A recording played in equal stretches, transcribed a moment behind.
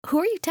Who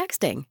are you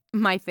texting?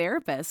 My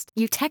therapist.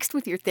 You text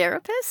with your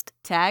therapist?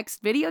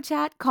 Text, video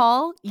chat,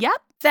 call.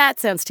 Yep. That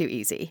sounds too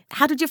easy.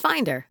 How did you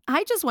find her?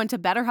 I just went to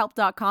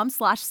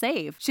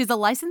betterhelp.com/save. She's a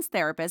licensed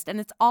therapist and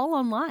it's all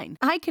online.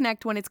 I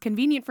connect when it's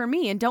convenient for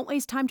me and don't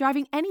waste time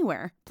driving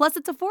anywhere. Plus,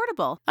 it's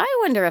affordable. I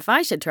wonder if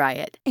I should try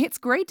it. It's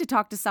great to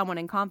talk to someone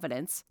in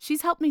confidence.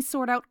 She's helped me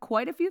sort out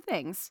quite a few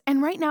things.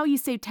 And right now you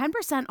save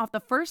 10% off the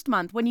first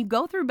month when you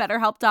go through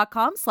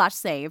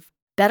betterhelp.com/save.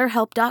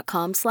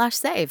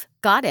 BetterHelp.com/save.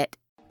 Got it.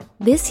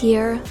 This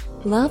year,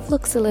 love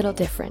looks a little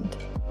different.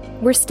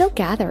 We're still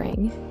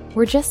gathering.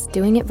 We're just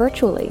doing it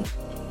virtually.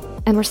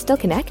 And we're still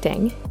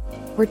connecting.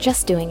 We're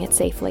just doing it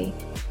safely.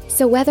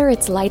 So whether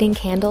it's lighting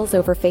candles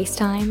over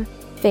FaceTime,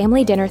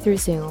 family dinner through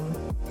Zoom,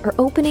 or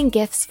opening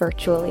gifts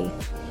virtually,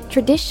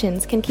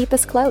 traditions can keep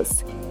us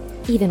close,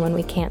 even when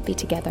we can't be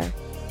together.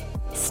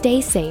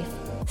 Stay safe,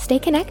 stay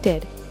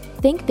connected,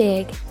 think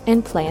big,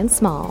 and plan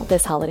small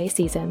this holiday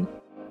season.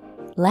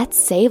 Let's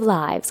save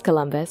lives,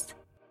 Columbus.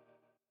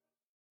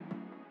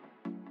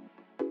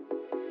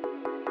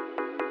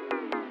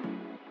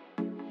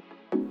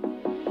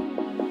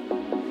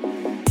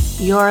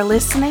 You're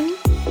listening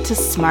to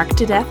Smart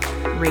to Death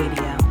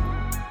Radio.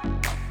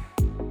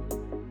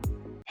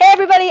 Hey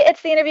everybody,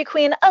 it's the interview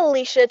queen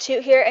Alicia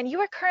Toot here, and you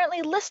are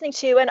currently listening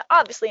to and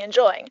obviously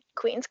enjoying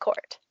Queen's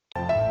Court.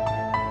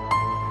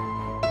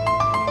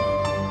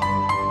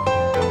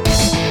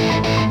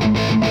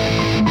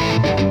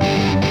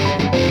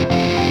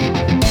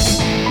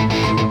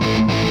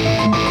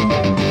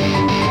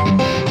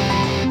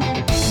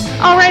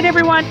 All right,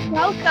 everyone,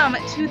 welcome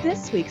to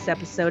this week's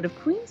episode of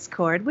Queen's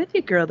Court with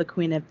your girl, the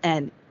Queen of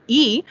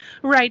NE,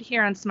 right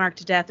here on Smart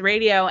to Death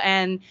Radio.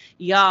 And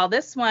y'all,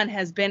 this one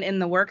has been in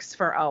the works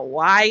for a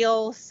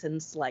while,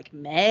 since like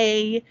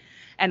May,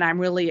 and I'm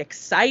really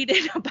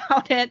excited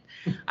about it.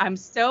 I'm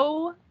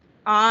so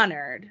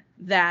honored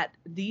that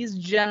these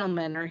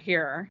gentlemen are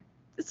here.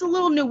 It's a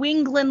little New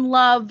England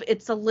love.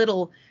 It's a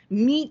little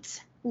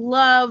meat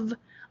love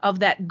of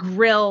that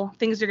grill.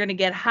 Things are going to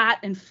get hot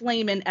and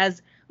flaming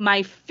as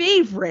my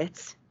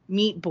favorite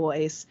meat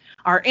boys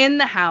are in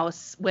the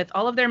house with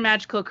all of their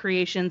magical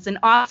creations and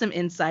awesome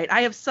insight.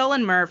 I have Sul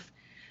and Murph.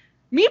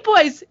 Meat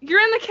boys, you're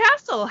in the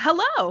castle.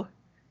 Hello.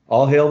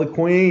 All hail the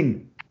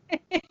queen.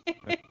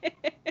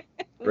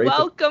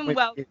 Welcome.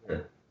 Well,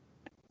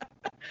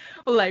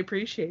 I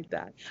appreciate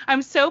that.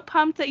 I'm so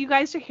pumped that you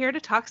guys are here to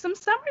talk some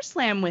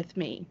SummerSlam with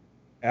me.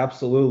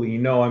 Absolutely.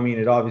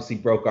 It obviously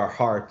broke our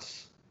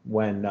hearts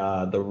when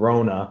the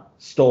Rona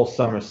stole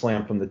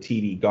SummerSlam from the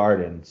TD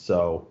Garden.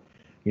 So,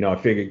 I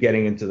figured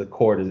getting into the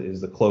court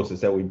is the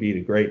closest that we'd be to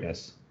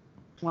greatness.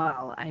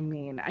 Well, I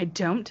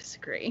don't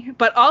disagree.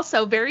 But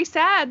also very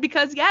sad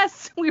because,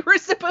 yes, we were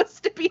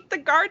supposed to be at the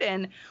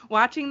Garden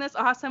watching this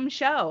awesome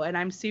show, and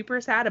I'm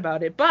super sad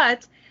about it.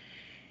 But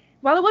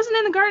while it wasn't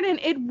in the Garden,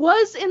 it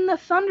was in the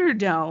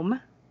Thunderdome.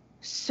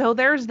 So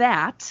there's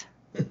that.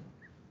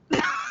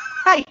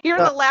 I hear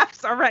the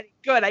laughs already.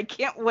 Good. I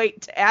can't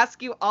wait to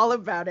ask you all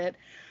about it.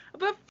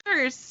 But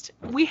first,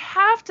 we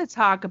have to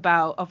talk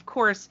about, of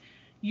course,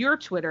 your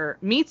Twitter,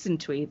 Meats and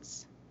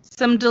Tweets.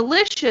 Some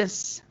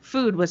delicious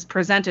food was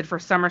presented for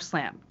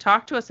SummerSlam.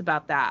 Talk to us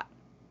about that.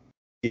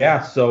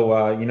 Yeah, so,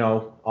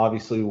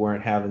 obviously we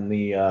weren't having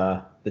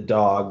the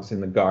dogs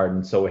in the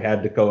Garden, so we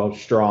had to go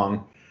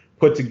strong.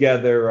 Put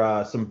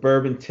together some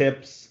bourbon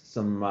tips,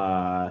 some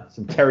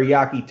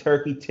teriyaki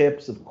turkey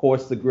tips, of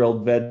course, the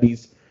grilled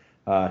veggies.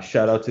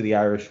 Shout out to the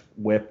Irish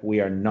Whip. We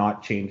are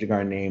not changing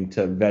our name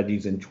to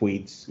Veggies and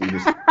Tweets.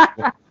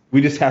 We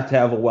just have to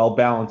have a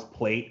well-balanced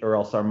plate, or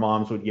else our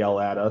moms would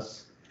yell at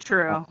us.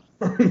 True.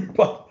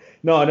 But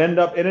no, it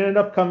ended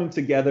up coming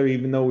together,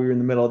 even though we were in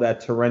the middle of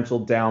that torrential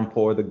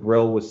downpour. The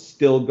grill was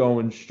still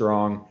going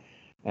strong,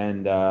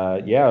 and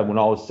when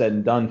all was said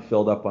and done,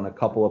 filled up on a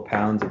couple of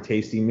pounds of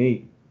tasty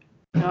meat.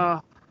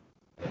 Oh,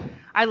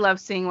 I love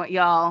seeing what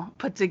y'all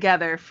put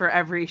together for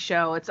every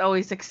show. It's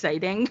always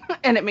exciting,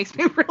 and it makes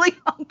me really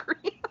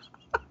hungry.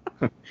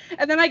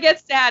 And then I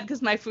get sad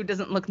because my food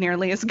doesn't look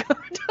nearly as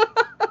good.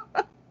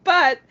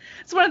 But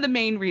it's one of the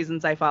main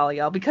reasons I follow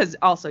y'all, because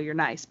also you're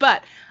nice.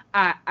 But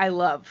I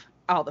love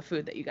all the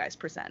food that you guys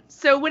present.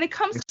 So when it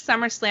comes to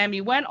SummerSlam,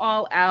 you went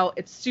all out.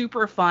 It's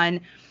super fun.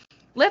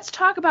 Let's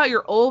talk about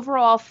your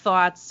overall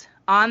thoughts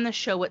on the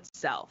show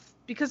itself.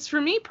 Because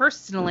for me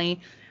personally,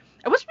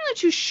 I wasn't really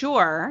too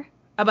sure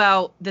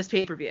about this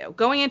pay-per-view.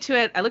 Going into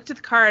it, I looked at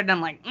the card and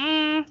I'm like,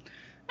 I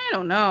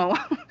don't know.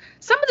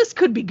 Some of this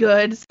could be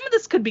good. Some of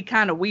this could be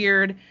kind of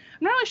weird. I'm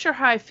not really sure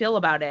how I feel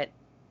about it.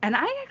 And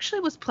I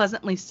actually was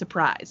pleasantly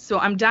surprised. So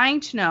I'm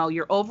dying to know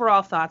your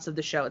overall thoughts of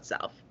the show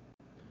itself.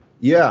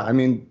 Yeah,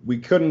 we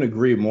couldn't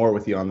agree more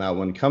with you on that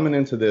one. Coming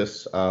into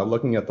this,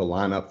 looking at the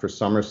lineup for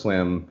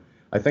SummerSlam,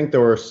 I think there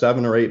were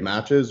 7 or 8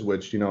 matches,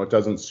 which, it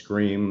doesn't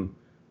scream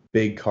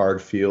big card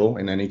feel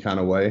in any kind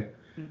of way.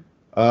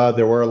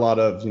 There were a lot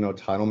of,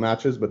 title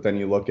matches, but then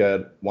you look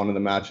at one of the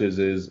matches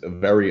is a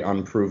very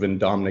unproven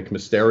Dominic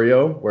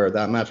Mysterio, where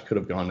that match could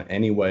have gone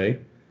any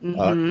way.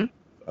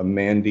 A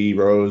Mandy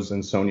Rose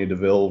and Sonya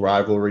Deville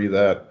rivalry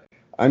that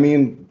I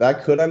mean,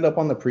 that could end up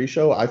on the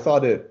pre-show. I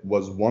thought it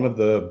was one of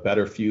the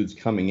better feuds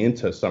coming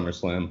into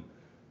SummerSlam.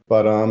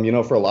 But,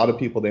 for a lot of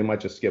people, they might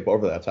just skip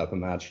over that type of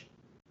match.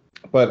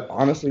 But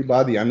honestly,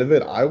 by the end of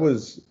it, I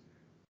was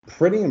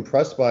pretty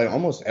impressed by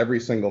almost every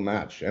single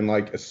match. And,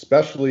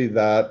 especially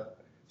that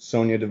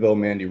Sonya Deville,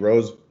 Mandy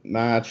Rose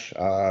match.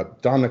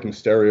 Dominic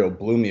Mysterio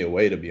blew me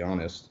away, to be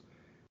honest.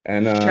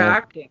 And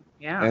shocking,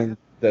 yeah. And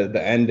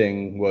the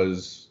ending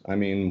was,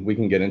 we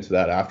can get into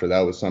that after. That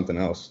was something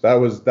else.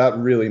 That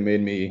really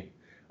made me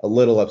a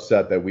little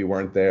upset that we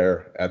weren't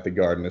there at the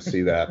Garden to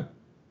see that.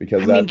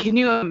 Because can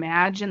you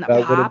imagine the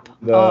that pop?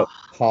 The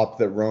pop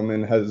that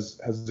Roman has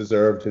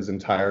deserved his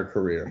entire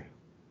career.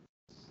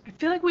 I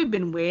feel like we've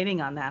been waiting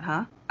on that,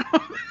 huh?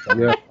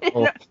 Yeah,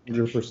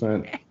 100%.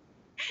 And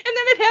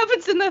then it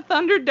happens in the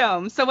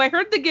Thunderdome. So I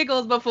heard the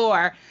giggles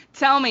before.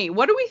 Tell me,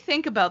 what do we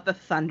think about the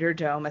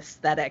Thunderdome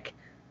aesthetic?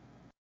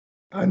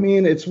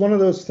 It's one of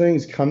those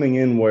things coming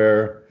in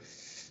where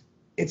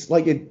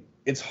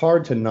it's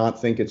hard to not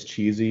think it's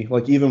cheesy.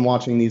 Even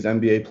watching these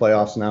NBA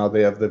playoffs now,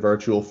 they have the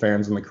virtual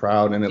fans in the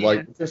crowd, and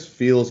it just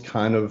feels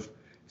kind of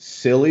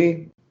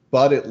silly,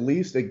 but at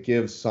least it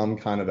gives some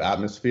kind of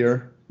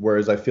atmosphere.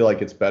 Whereas I feel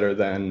like it's better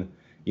than,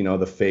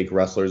 the fake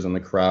wrestlers in the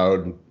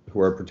crowd who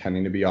are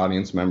pretending to be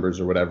audience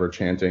members or whatever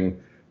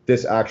chanting.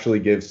 This actually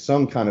gives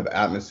some kind of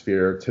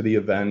atmosphere to the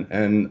event,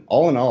 and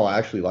all in all, I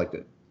actually liked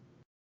it.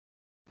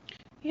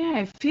 Yeah,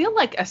 I feel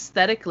like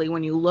aesthetically,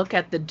 when you look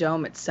at the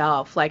dome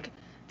itself,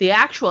 the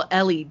actual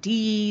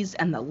LEDs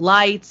and the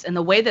lights and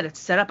the way that it's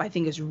set up, I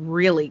think is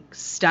really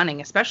stunning,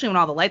 especially when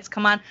all the lights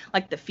come on.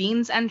 The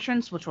Fiend's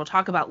entrance, which we'll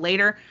talk about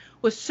later,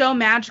 was so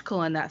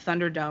magical in that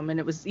Thunderdome, and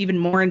it was even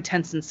more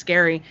intense and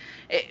scary.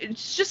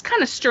 It's just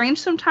kind of strange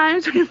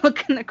sometimes when you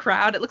look in the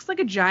crowd. It looks like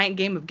a giant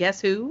game of Guess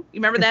Who. You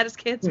remember that as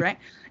kids, right?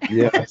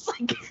 Yeah. It's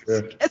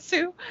Guess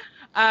Who.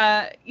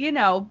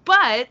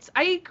 But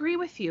I agree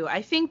with you.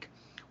 I think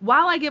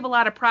while I give a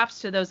lot of props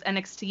to those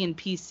NXT and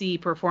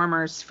PC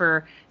performers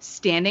for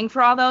standing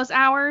for all those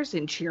hours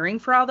and cheering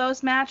for all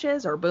those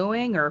matches or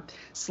booing or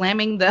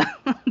slamming the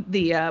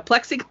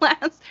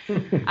plexiglass,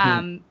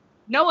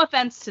 no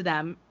offense to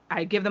them.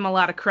 I give them a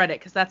lot of credit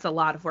because that's a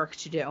lot of work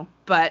to do.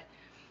 But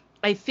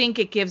I think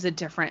it gives a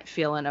different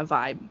feel and a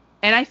vibe.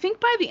 And I think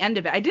by the end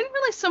of it, I didn't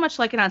really so much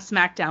like it on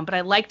SmackDown, but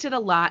I liked it a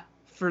lot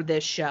for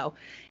this show.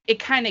 It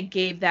kind of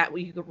gave that,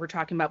 what you were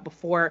talking about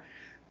before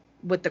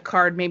with the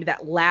card, maybe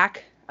that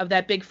lack of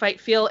that big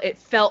fight feel. It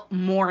felt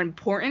more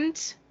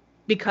important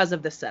because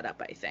of the setup,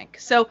 I think.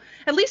 So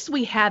at least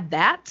we had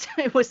that.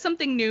 It was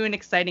something new and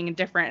exciting and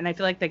different, and I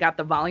feel like they got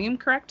the volume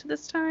correct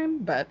this time,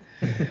 but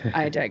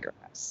I digress.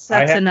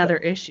 That's another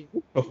issue.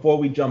 Before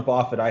we jump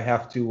off it, I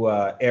have to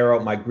air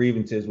out my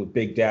grievances with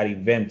Big Daddy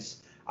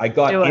Vince. I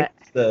got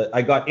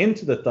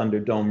into the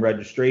Thunderdome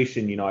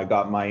registration. I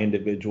got my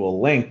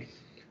individual link.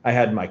 I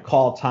had my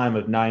call time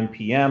of 9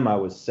 p.m. I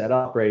was set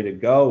up, ready to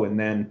go, and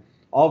then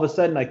all of a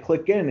sudden I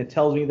click in and it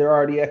tells me they're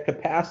already at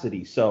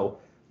capacity. So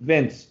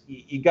Vince,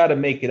 you got to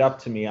make it up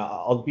to me.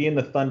 I'll be in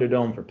the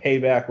Thunderdome for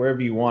Payback,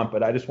 wherever you want,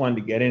 but I just wanted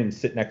to get in and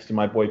sit next to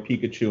my boy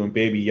Pikachu and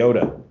Baby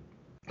Yoda.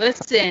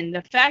 Listen,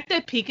 the fact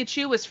that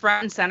Pikachu was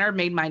front and center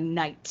made my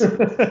night.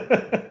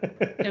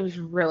 It was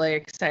really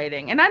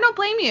exciting. And I don't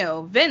blame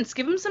you. Vince,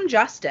 give him some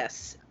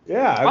justice.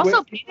 Yeah.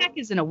 Also, Payback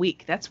is in a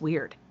week. That's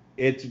weird.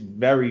 It's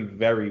very,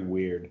 very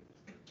weird.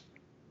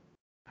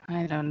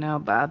 I don't know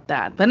about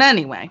that. But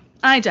anyway,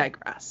 I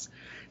digress.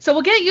 So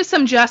we'll get you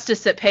some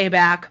justice at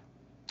Payback.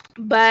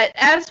 But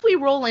as we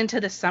roll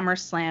into the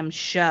SummerSlam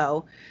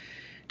show,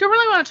 don't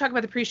really want to talk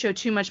about the pre-show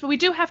too much, but we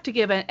do have to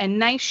give a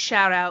nice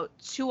shout out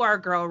to our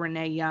girl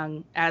Renee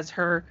Young as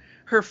her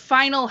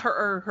final,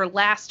 her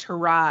last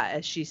hurrah,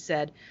 as she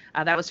said.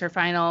 That was her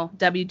final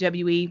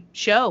WWE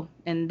show,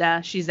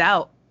 and she's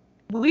out.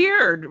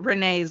 Weird,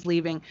 Renee's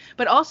leaving,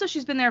 but also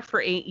she's been there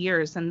for 8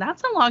 years, and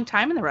that's a long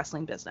time in the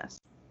wrestling business.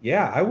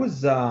 Yeah, I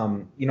was,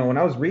 when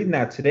I was reading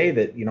that today,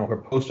 that, her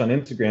post on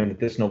Instagram that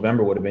this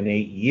November would have been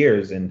 8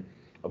 years. And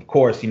of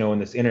course, in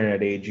this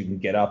internet age, you can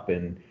get up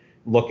and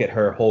look at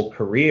her whole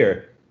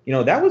career.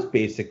 That was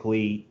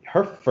basically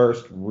her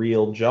first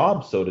real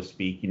job, so to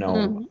speak,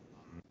 Mm-hmm.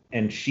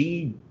 And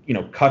she,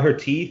 cut her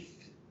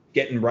teeth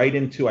getting right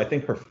into, I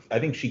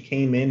think she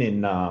came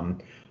in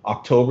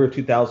October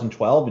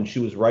 2012, and she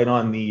was right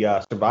on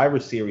the Survivor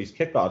Series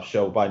kickoff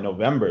show by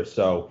November.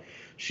 So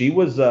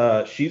she's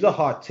a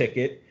hot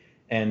ticket,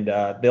 and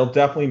they'll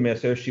definitely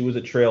miss her. She was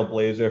a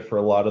trailblazer for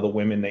a lot of the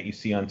women that you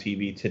see on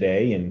TV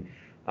today, and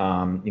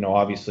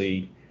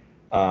obviously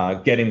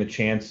getting the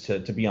chance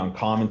to be on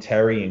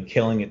commentary and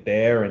killing it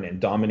there and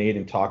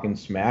dominating, talking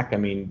smack.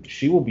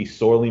 She will be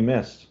sorely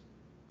missed.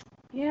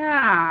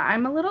 Yeah,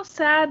 I'm a little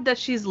sad that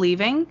she's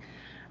leaving,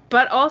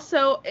 but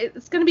also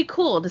it's going to be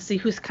cool to see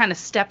who kind of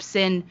steps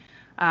in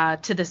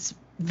to this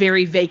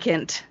very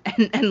vacant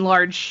and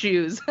large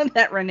shoes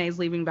that Renee's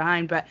leaving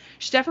behind. But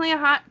she's definitely a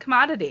hot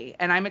commodity,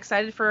 and I'm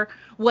excited for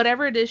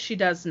whatever it is she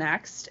does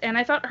next. And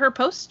I thought her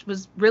post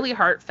was really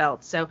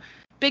heartfelt. So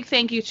big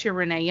thank you to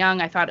Renee Young.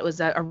 I thought it was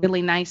a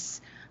really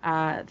nice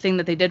thing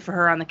that they did for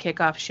her on the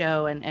kickoff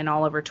show and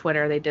all over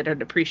Twitter. They did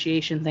an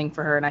appreciation thing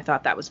for her, and I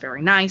thought that was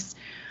very nice.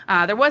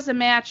 There was a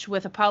match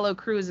with Apollo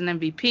Crews and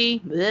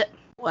MVP. Blech,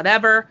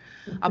 whatever.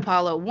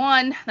 Apollo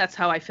won. That's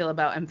how I feel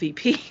about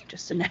MVP.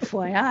 Just an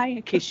FYI,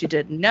 in case you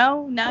didn't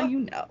know. Now you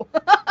know.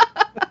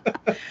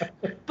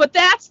 But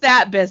that's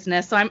that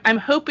business. So I'm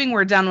hoping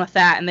we're done with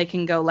that and they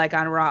can go like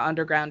on Raw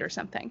Underground or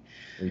something.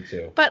 Me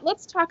too. But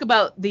let's talk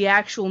about the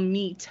actual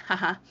meat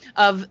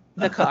of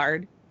the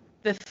card.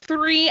 The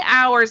 3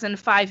 hours and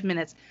 5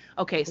 minutes.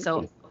 Okay,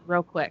 so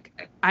real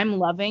quick. I'm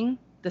loving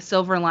the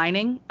silver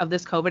lining of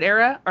this COVID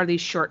era are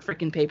these short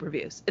freaking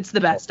pay-per-views. It's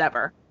the best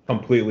ever.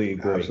 Completely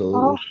agree.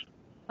 Absolutely.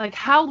 Like,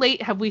 how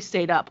late have we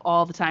stayed up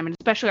all the time? And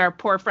especially our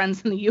poor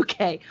friends in the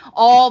UK,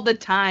 all the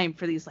time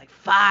for these, like,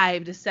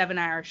 5 to 7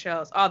 hour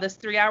shows. Oh, this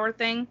 3 hour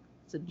thing,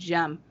 it's a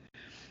gem.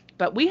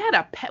 But we had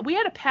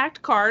a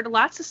packed card,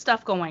 lots of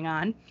stuff going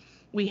on.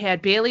 We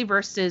had Bayley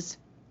versus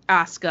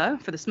Asuka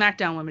for the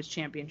SmackDown Women's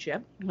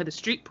Championship. With the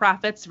Street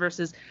Profits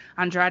versus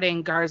Andrade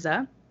and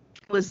Garza.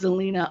 Was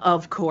Zelina,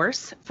 of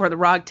course, for the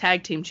Raw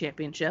Tag Team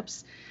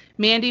Championships.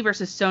 Mandy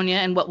versus Sonya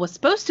and what was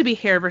supposed to be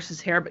hair versus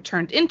hair, but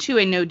turned into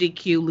a no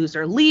DQ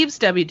loser leaves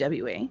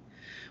WWE.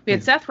 We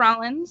had Seth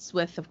Rollins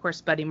with, of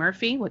course, Buddy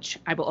Murphy, which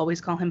I will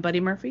always call him Buddy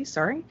Murphy,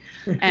 sorry.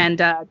 And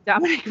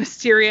Dominic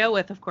Mysterio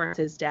with, of course,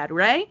 his dad,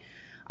 Ray.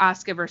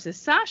 Asuka versus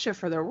Sasha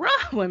for the Raw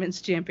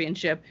Women's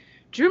Championship.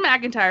 Drew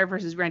McIntyre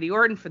versus Randy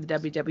Orton for the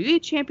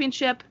WWE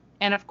Championship.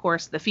 And, of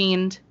course, The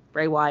Fiend,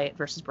 Bray Wyatt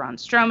versus Braun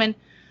Strowman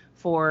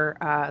for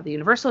the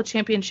Universal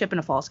Championship and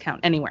a Falls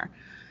Count Anywhere.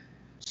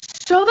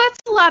 So that's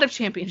a lot of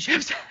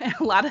championships and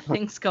a lot of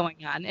things going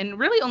on, and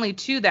really only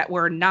 2 that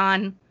were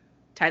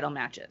non-title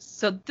matches.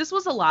 So this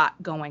was a lot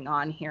going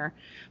on here.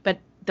 But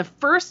the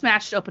first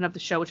match to open up the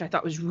show, which I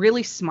thought was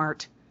really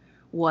smart,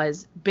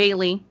 was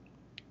Bayley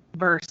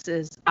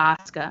versus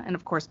Asuka. And,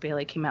 of course,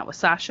 Bayley came out with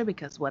Sasha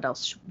because what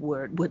else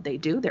would they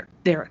do?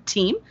 They're a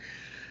team.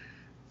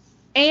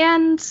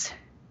 And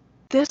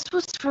this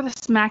was for the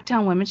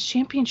SmackDown Women's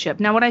Championship.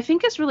 Now, what I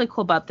think is really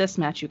cool about this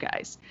match, you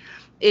guys,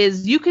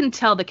 is you can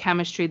tell the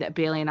chemistry that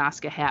Bayley and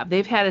Asuka have.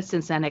 They've had it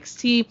since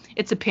NXT.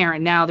 It's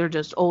apparent now. They're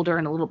just older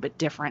and a little bit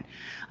different.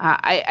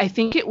 I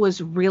think it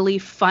was really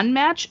fun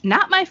match.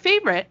 Not my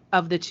favorite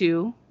of the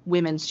 2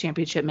 women's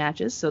championship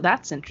matches, so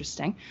that's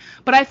interesting.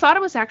 But I thought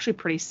it was actually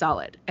pretty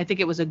solid. I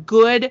think it was a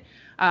good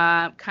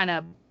kind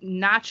of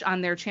notch on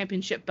their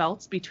championship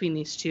belts between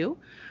these 2.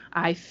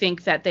 I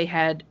think that they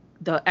had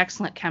the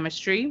excellent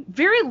chemistry.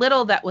 Very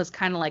little that was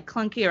kind of like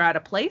clunky or out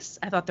of place.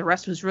 I thought the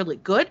rest was really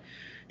good.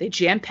 They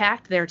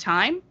jam-packed their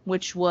time,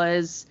 which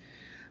was,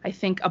 I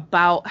think,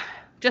 about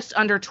just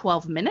under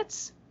 12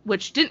 minutes,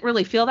 which didn't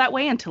really feel that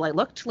way until I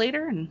looked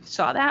later and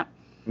saw that.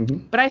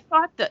 Mm-hmm. But I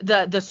thought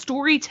the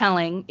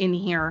storytelling in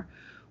here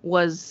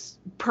was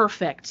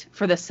perfect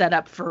for the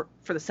setup for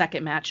the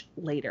second match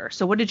later.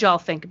 So what did y'all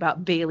think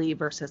about Bayley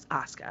versus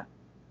Asuka?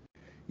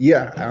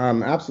 Yeah,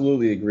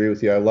 absolutely agree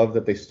with you. I love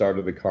that they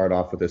started the card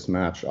off with this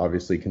match,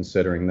 obviously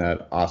considering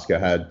that Asuka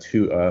had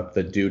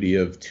the duty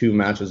of 2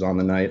 matches on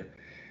the night.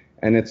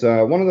 And it's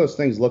one of those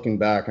things looking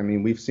back. I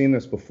mean, we've seen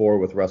this before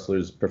with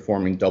wrestlers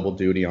performing double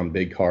duty on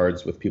big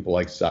cards with people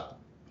like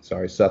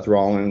Seth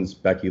Rollins,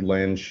 Becky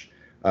Lynch,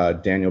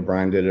 Daniel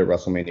Bryan did it at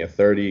WrestleMania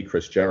 30,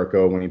 Chris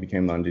Jericho when he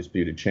became the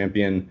undisputed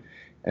champion.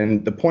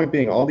 And the point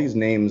being, all these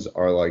names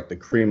are like the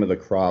cream of the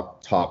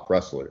crop top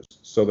wrestlers.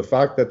 So the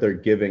fact that they're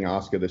giving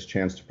Asuka this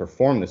chance to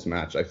perform this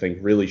match, I think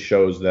really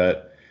shows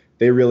that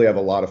they really have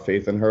a lot of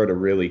faith in her to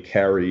really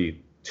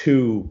carry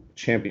 2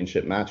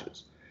 championship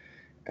matches.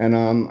 And,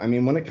 I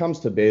mean, when it comes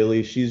to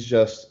Bayley, she's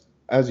just,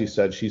 as you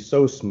said, she's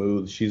so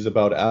smooth. She's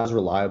about as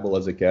reliable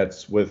as it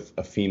gets with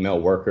a female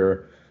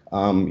worker.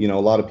 You know,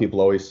 a lot of people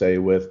always say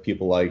with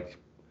people like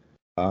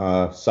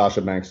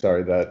Sasha Banks,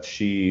 that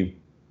she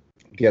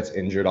gets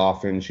injured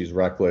often. She's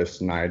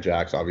reckless. Nia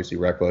Jax, obviously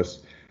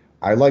reckless.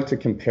 I like to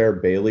compare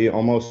Bayley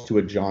almost to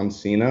a John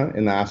Cena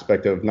in the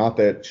aspect of not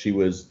that she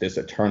was this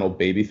eternal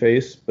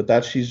babyface, but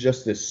that she's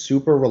just this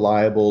super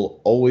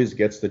reliable, always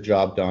gets the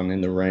job done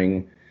in the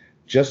ring,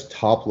 just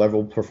top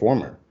level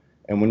performer.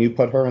 And when you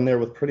put her in there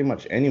with pretty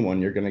much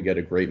anyone, you're going to get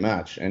a great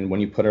match. And when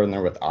you put her in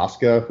there with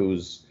Asuka,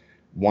 who's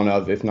one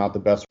of, if not the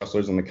best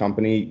wrestlers in the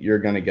company, you're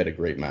going to get a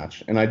great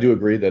match. And I do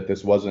agree that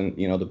this wasn't,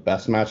 the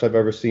best match I've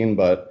ever seen,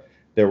 but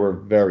there were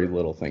very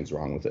little things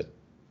wrong with it.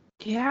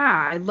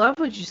 Yeah, I love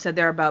what you said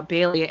there about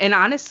Bayley. And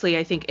honestly,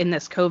 I think in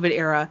this COVID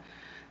era,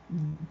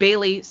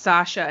 Bayley,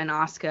 Sasha, and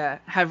Asuka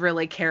have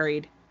really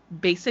carried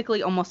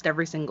basically almost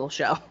every single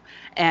show.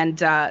 And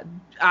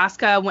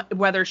Asuka,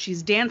 whether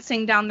she's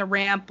dancing down the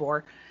ramp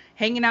or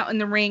hanging out in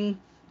the ring,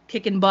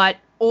 kicking butt,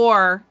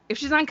 or if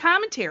she's on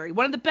commentary,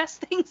 one of the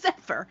best things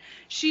ever.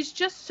 She's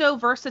just so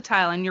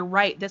versatile. And you're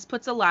right, this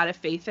puts a lot of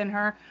faith in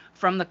her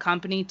from the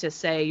company to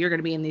say you're going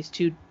to be in these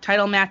 2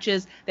 title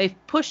matches. They've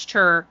pushed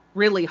her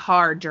really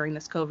hard during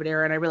this COVID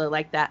era, and I really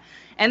like that.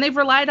 And they've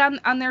relied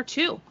on their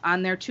 2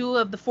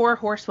 of the 4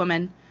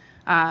 horsewomen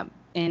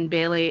in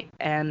Bayley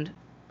and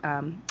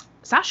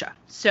Sasha.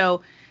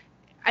 So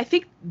I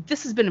think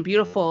this has been a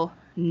beautiful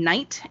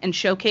night and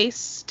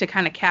showcase to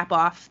kind of cap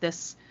off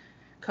this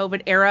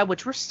COVID era,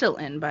 which we're still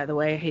in, by the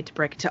way. I hate to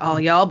break it to all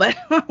y'all, but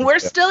we're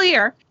still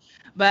here.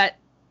 But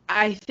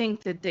I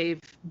think that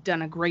they've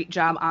done a great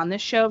job on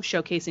this show of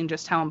showcasing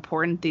just how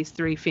important these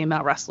 3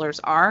 female wrestlers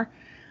are.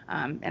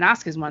 And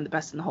Asuka's one of the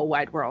best in the whole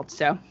wide world.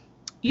 So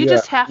you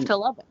just have to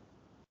love it.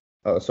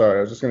 Oh, sorry.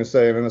 I was just going to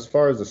say, I mean, as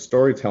far as the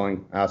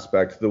storytelling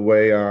aspect, the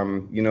way,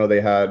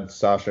 they had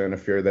Sasha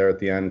interfere there at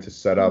the end to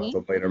set up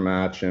the later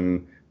match,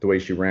 and the way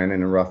she ran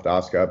in and roughed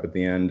Asuka up at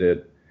the end,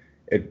 it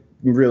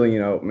really,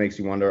 makes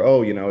you wonder,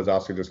 is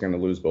Asuka just going to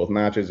lose both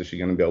matches? Is she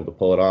going to be able to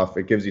pull it off?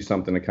 It gives you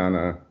something to kind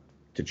of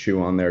to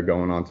chew on there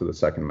going on to the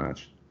second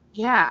match.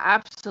 Yeah,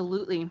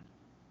 absolutely.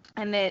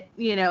 And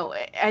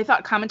I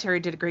thought commentary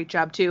did a great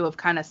job too of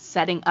kind of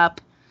setting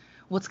up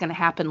what's going to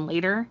happen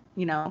later.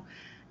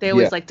 They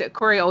always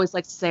Corey always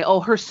likes to say,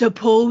 her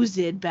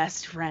supposed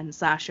best friend,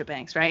 Sasha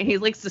Banks, right? He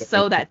likes to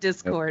sow that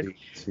discord.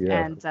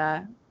 Yeah.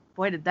 And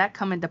boy, did that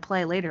come into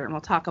play later, and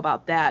we'll talk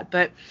about that.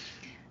 But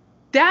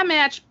that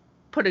match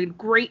put a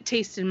great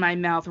taste in my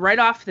mouth right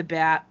off the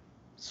bat,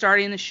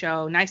 starting the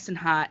show, nice and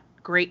hot,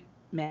 great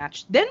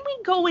match. Then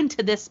we go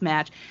into this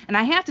match, and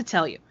I have to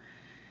tell you,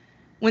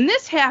 when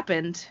this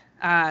happened,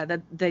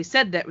 that they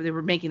said that they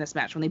were making this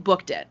match when they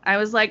booked it, I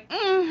was like,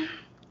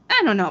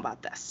 I don't know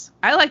about this.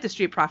 I like the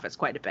Street Profits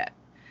quite a bit.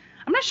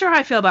 I'm not sure how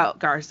I feel about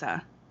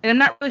Garza, and I'm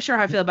not really sure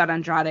how I feel about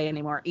Andrade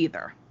anymore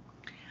either.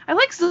 I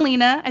like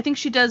Zelina. I think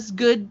she does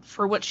good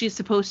for what she's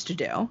supposed to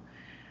do.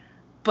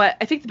 But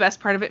I think the best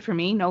part of it for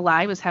me, no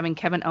lie, was having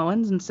Kevin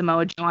Owens and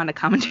Samoa Joe on a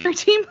commentary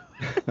team.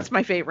 It's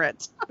my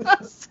favorite.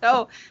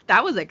 So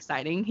that was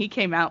exciting. He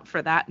came out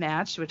for that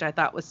match, which I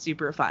thought was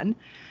super fun.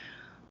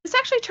 This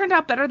actually turned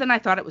out better than I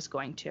thought it was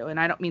going to, and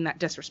I don't mean that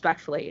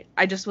disrespectfully.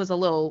 I just was a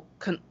little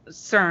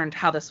concerned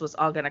how this was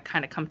all going to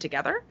kind of come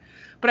together.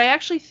 But I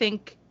actually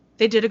think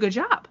they did a good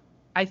job.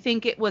 I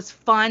think it was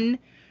fun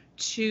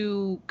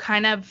to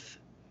kind of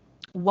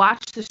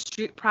watch the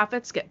Street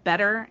Profits get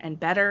better and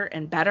better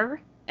and better.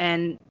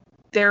 And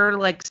they're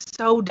like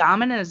so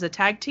dominant as a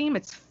tag team.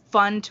 It's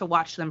fun to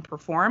watch them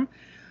perform.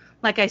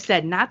 Like I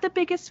said, not the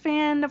biggest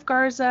fan of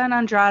Garza and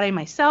Andrade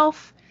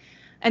myself.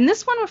 And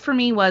this one for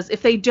me was,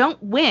 if they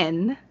don't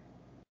win,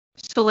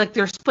 so like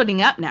they're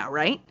splitting up now,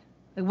 right?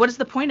 Like, what is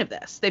the point of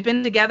this? They've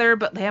been together,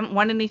 but they haven't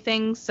won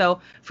anything. So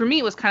for me,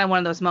 it was kind of one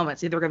of those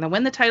moments. Either we're going to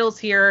win the titles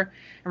here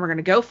and we're going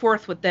to go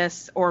forth with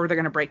this, or they're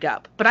going to break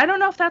up. But I don't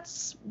know if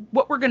that's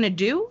what we're going to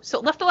do. So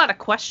it left a lot of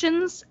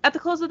questions at the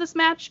close of this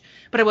match,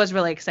 but I was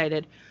really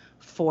excited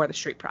for the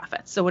Street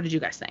Profits. So what did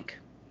you guys think?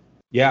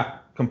 Yeah,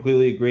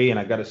 completely agree. And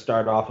I got to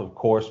start off, of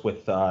course,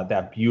 with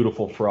that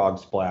beautiful frog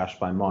splash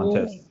by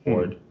Montez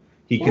Ford.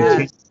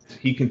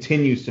 He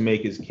continues to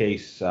make his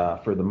case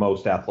for the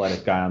most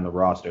athletic guy on the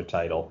roster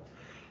title.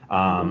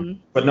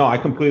 But no, I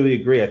completely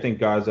agree. I think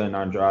Garza and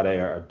Andrade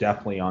are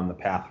definitely on the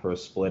path for a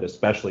split,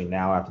 especially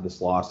now after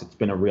this loss. It's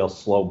been a real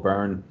slow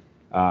burn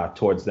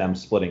towards them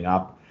splitting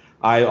up.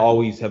 I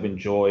always have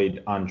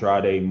enjoyed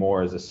Andrade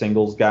more as a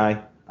singles guy.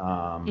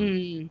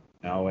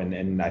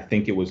 And I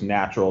think it was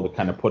natural to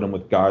kind of put him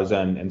with Garza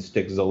and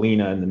stick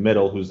Zelina in the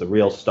middle, who's the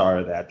real star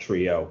of that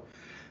trio.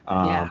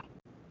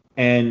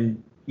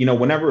 And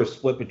whenever a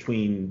split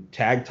between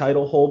tag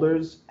title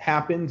holders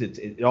happens,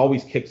 it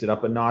always kicks it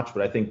up a notch.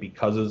 But I think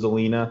because of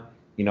Zelina,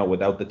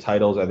 without the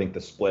titles, I think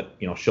the split,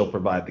 she'll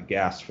provide the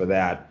gas for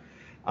that.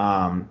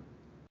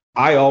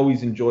 I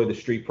always enjoy the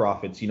Street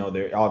Profits.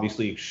 They're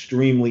obviously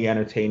extremely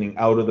entertaining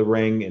out of the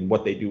ring, and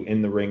what they do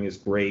in the ring is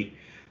great.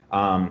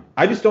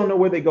 I just don't know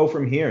where they go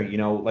from here.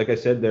 Like I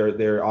said,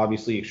 they're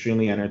obviously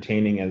extremely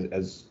entertaining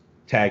as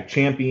tag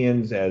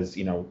champions, as,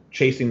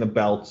 chasing the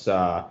belts,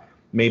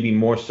 maybe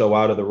more so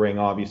out of the ring,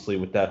 obviously,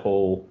 with that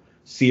whole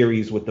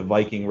series with the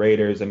Viking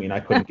Raiders. I mean, I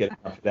couldn't get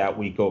enough of that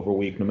week over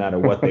week, no matter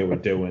what they were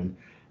doing.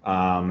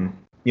 But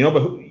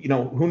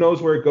who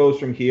knows where it goes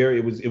from here.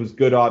 It was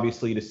good,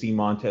 obviously, to see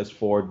Montez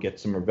Ford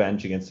get some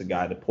revenge against the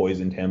guy that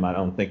poisoned him. I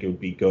don't think it would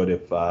be good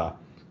if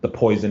the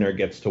poisoner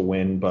gets to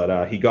win,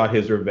 but he got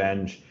his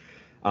revenge.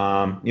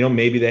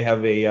 Maybe they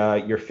have a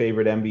your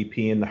favorite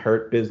MVP in the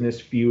Hurt Business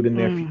feud in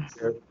their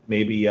future.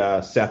 Maybe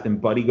Seth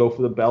and Buddy go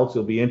for the belts.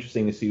 It'll be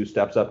interesting to see who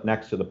steps up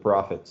next to the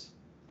Profits.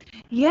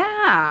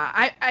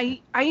 Yeah, I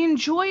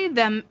enjoy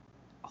them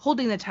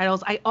holding the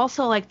titles. I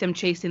also like them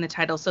chasing the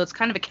titles, so it's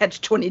kind of a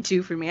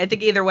catch-22 for me. I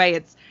think either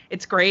way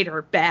it's great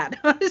or bad.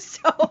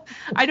 So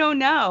I don't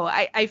know.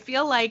 I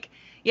feel like,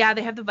 yeah,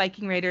 they have the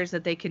Viking Raiders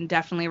that they can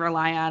definitely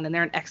rely on, and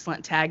they're an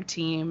excellent tag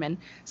team. And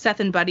Seth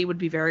and Buddy would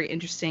be very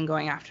interesting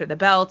going after the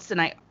belts.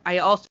 And I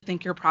also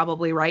think you're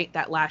probably right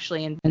that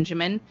Lashley and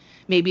Benjamin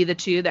may be the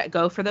two that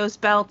go for those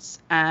belts.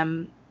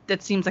 That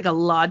seems like a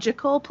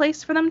logical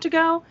place for them to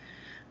go.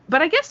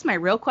 But I guess my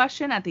real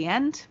question at the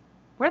end,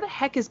 where the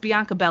heck is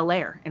Bianca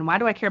Belair? And why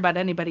do I care about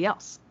anybody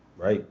else?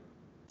 Right.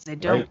 I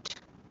don't. Right.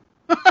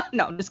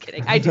 No, I'm just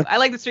kidding. I do. I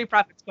like the Street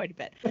Profits quite a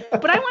bit.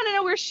 But I want to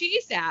know where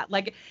she's at.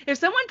 Like, if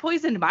someone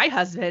poisoned my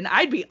husband,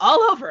 I'd be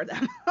all over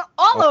them.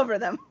 Over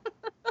them.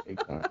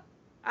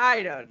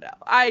 I don't know.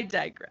 I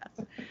digress.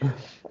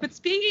 But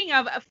speaking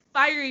of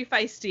fiery,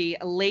 feisty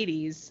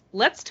ladies,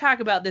 let's talk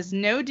about this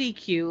no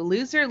DQ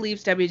loser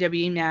leaves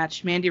WWE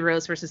match, Mandy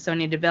Rose versus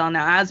Sonya Deville.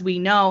 Now, as we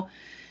know,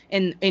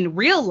 in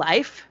real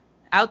life,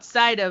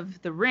 outside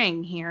of the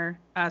ring here,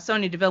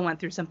 Sonya Deville went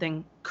through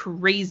something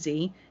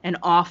crazy and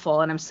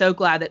awful, and I'm so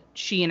glad that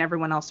she and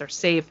everyone else are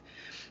safe.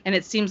 And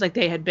it seems like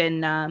they had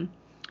been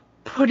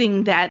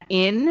putting that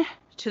in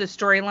to the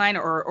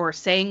storyline or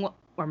saying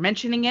or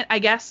mentioning it, I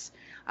guess,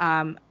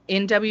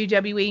 in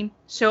WWE.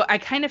 So I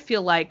kind of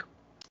feel like,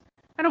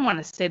 I don't want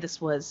to say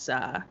this was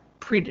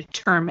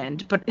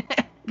predetermined, but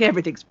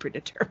everything's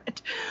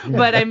predetermined.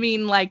 But I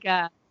mean, like,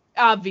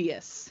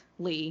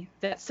 obviously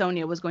that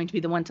Sonya was going to be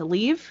the one to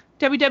leave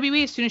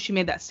WWE. As soon as she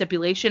made that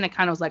stipulation, it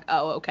kind of was like,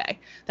 oh, okay,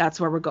 that's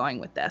where we're going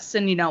with this.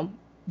 And, you know,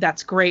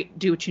 that's great.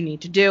 Do what you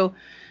need to do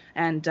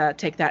and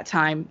take that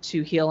time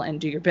to heal and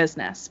do your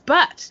business.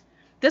 But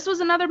this was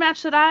another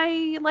match that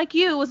I, like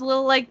you, was a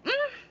little like,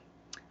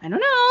 I don't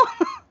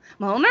know.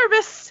 I'm a little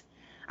nervous.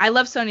 I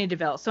love Sonya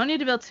Deville. Sonya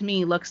Deville, to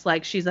me, looks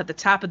like she's at the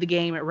top of the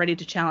game, ready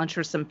to challenge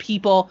for some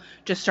people,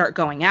 just start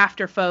going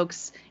after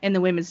folks in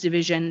the women's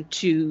division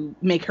to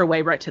make her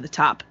way right to the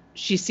top.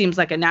 She seems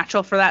like a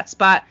natural for that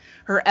spot.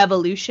 Her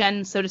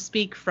evolution, so to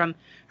speak, from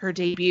her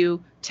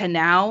debut to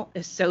now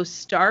is so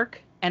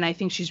stark, and I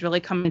think she's really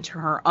come into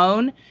her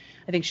own.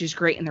 I think she's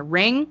great in the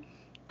ring.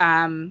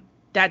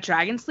 That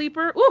Dragon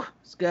Sleeper,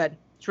 it's good.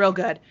 It's real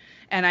good.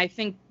 And I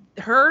think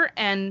her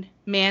and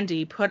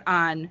Mandy put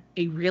on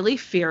a really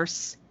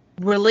fierce,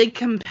 really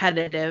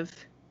competitive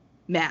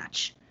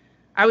match.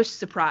 I was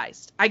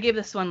surprised. I gave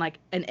this one like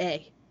an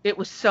A. It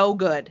was so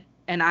good,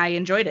 and I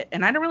enjoyed it.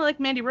 And I don't really like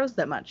Mandy Rose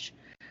that much.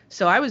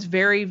 So I was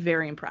very,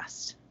 very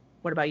impressed.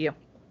 What about you?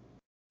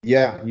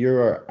 Yeah,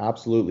 you're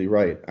absolutely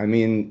right. I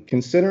mean,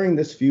 considering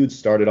this feud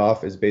started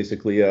off as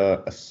basically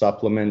a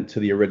supplement to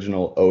the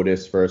original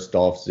Otis versus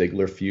Dolph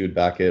Ziggler feud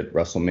back at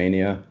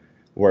WrestleMania,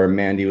 where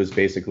Mandy was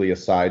basically a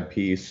side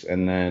piece,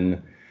 and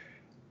then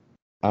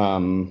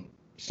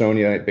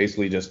Sonya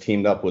basically just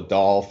teamed up with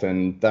Dolph,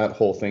 and that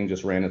whole thing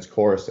just ran its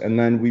course. And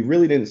then we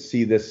really didn't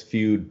see this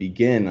feud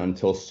begin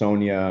until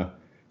Sonya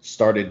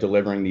started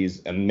delivering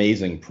these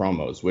amazing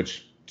promos,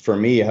 which for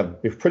me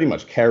have pretty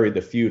much carried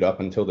the feud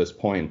up until this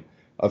point,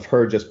 of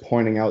her just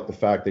pointing out the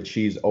fact that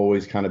she's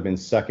always kind of been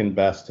second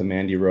best to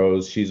Mandy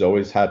Rose. She's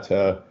always had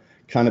to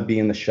kind of be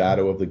in the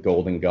shadow of the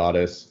Golden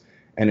Goddess.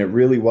 And it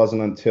really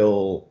wasn't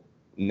until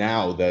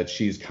now that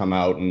she's come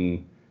out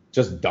and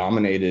just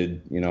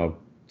dominated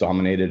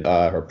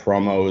her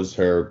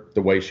promos,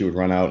 the way she would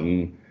run out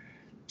and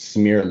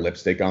smear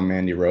lipstick on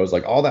Mandy Rose.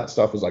 Like, all that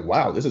stuff was like,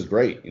 wow, this is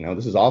great.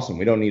 This is awesome.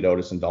 We don't need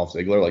Otis and Dolph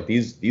Ziggler. Like,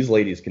 these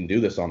ladies can do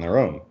this on their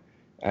own.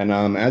 And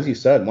as you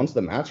said, once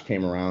the match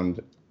came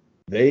around,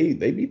 they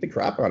beat the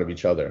crap out of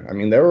each other. I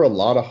mean, there were a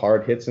lot of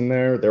hard hits in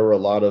there. There were a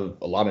lot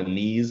of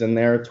knees in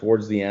there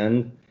towards the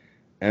end.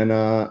 And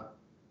I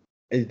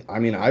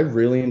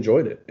really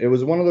enjoyed it. It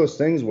was one of those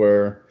things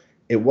where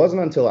it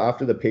wasn't until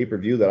after the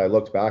pay-per-view that I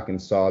looked back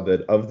and saw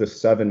that of the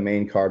 7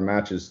 main card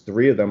matches,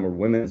 3 of them were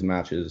women's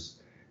matches.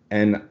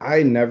 And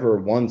I never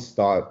once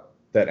thought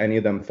that any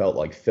of them felt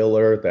like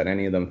filler, that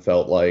any of them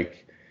felt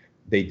like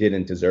they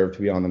didn't deserve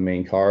to be on the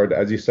main card.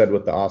 As you said,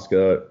 with the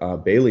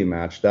Asuka Bayley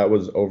match, that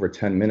was over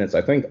 10 minutes.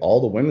 I think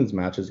all the women's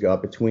matches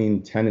got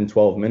between 10 and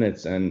 12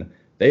 minutes, and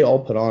they all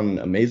put on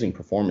amazing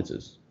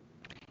performances.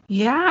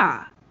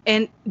 Yeah.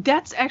 And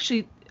that's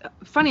actually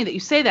funny that you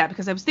say that,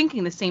 because I was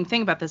thinking the same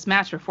thing about this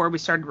match before we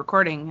started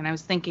recording, and I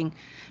was thinking,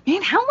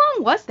 man, how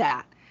long was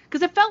that?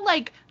 Because it felt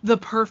like the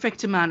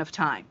perfect amount of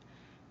time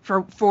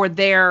for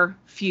their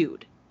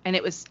feud, and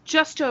it was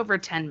just over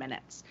 10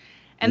 minutes.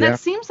 And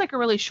that seems like a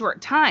really short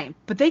time,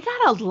 but they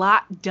got a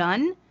lot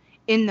done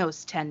in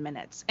those 10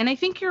 minutes. And I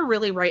think you're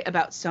really right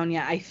about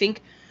Sonya. I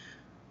think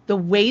the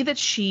way that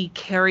she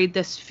carried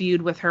this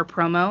feud with her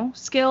promo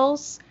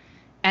skills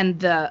and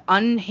the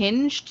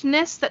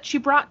unhingedness that she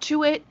brought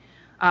to it,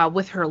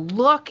 with her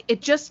look,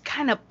 it just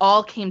kind of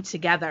all came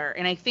together.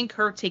 And I think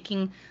her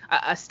taking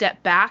a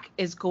step back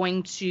is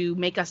going to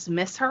make us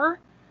miss her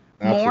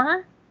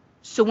more.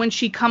 So when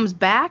she comes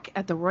back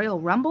at the Royal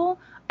Rumble,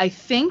 I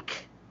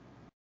think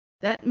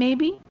that might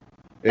be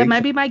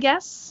my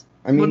guess.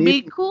 I mean, would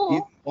be cool.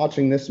 Even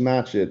watching this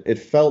match, it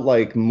felt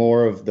like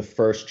more of the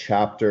first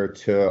chapter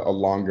to a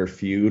longer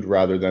feud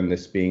rather than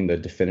this being the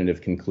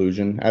definitive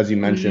conclusion. As you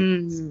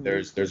mentioned,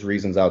 there's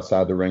reasons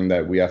outside the ring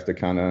that we have to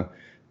kind of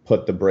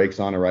put the brakes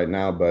on it right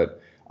now.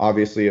 But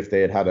obviously, if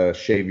they had a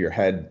shave your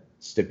head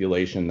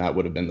stipulation, that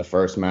would have been the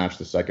first match.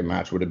 The second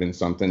match would have been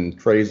something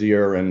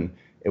crazier, and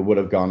it would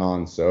have gone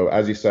on. So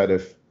as you said,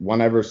 if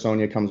whenever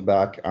Sonya comes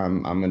back,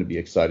 I'm going to be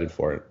excited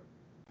for it.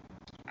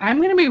 I'm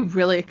going to be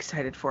really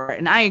excited for it,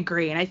 and I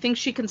agree. And I think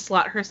she can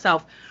slot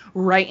herself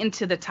right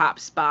into the top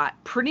spot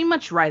pretty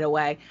much right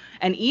away.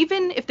 And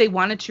even if they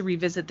wanted to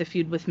revisit the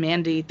feud with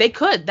Mandy, they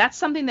could. That's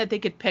something that they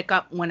could pick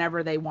up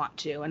whenever they want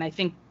to. And I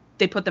think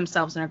they put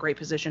themselves in a great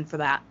position for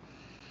that.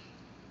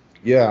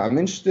 Yeah, I'm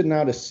interested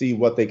now to see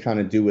what they kind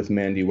of do with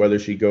Mandy, whether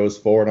she goes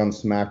forward on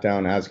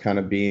SmackDown as kind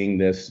of being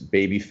this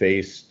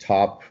babyface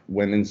top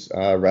women's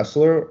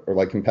wrestler or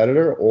like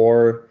competitor,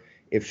 or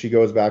if she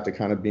goes back to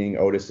kind of being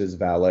Otis's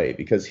valet,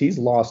 because he's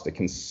lost a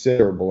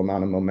considerable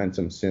amount of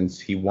momentum since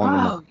he won the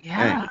Money in the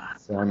Bank. Yeah.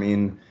 So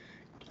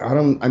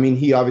I mean,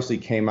 he obviously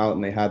came out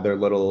and they had their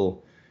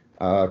little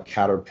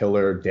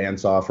caterpillar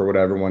dance off or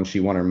whatever when she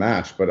won her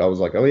match, but I was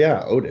like, oh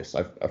yeah, Otis,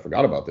 I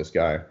forgot about this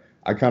guy.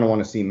 I kind of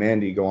want to see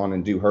Mandy go on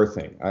and do her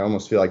thing. I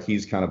almost feel like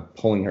he's kind of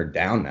pulling her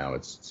down now.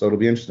 So it'll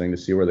be interesting to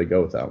see where they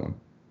go with that one.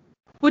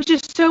 Which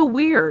is so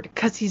weird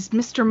because he's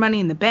Mr.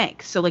 Money in the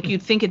Bank. So like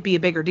you'd think it'd be a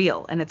bigger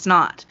deal and it's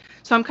not.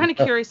 So I'm kind of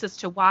curious as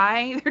to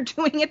why they're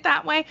doing it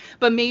that way.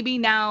 But maybe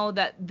now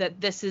that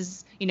this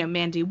is,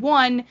 Mandy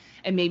won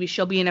and maybe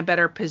she'll be in a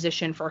better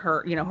position for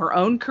her, her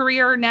own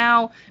career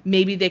now.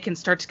 Maybe they can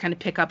start to kind of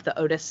pick up the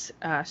Otis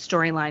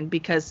storyline,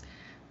 because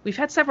we've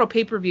had several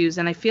pay-per-views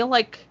and I feel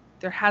like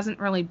there hasn't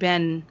really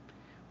been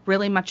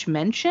much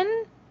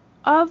mention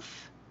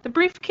of the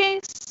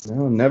briefcase.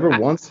 No, never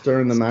once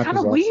during the match. Kind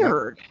of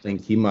weird. I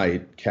think he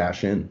might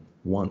cash in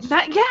once.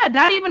 Not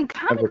even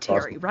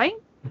commentary, right?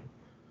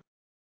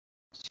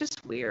 It's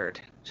just weird.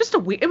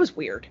 It was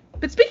weird.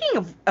 But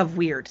speaking of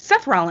weird,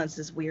 Seth Rollins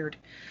is weird.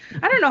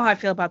 I don't know how I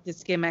feel about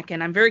this gimmick,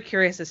 and I'm very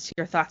curious as to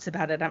your thoughts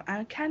about it.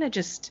 I kind of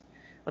just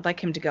would like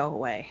him to go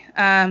away.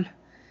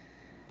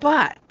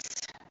 But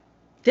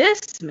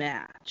this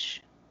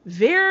match,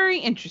 very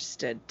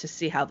interested to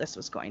see how this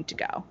was going to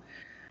go.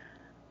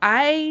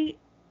 I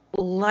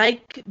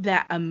like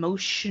that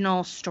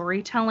emotional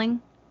storytelling,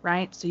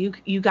 right? So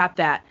you got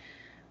that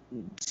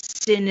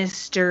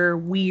sinister,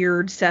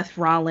 weird Seth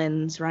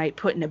Rollins, right,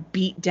 putting a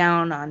beat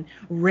down on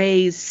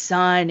Ray's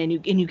son, and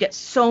you get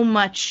so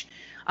much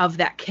of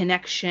that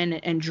connection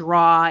and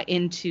draw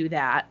into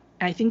that.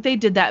 And I think they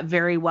did that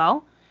very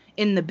well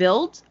in the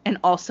build and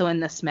also in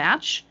this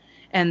match.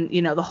 And,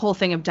 the whole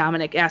thing of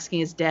Dominic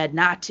asking his dad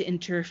not to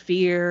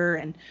interfere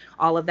and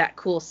all of that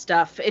cool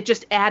stuff, it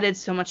just added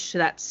so much to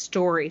that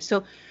story.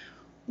 So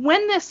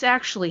when this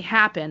actually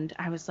happened,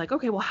 I was like,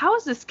 okay, well, how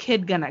is this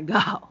kid going to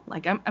go?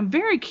 Like, I'm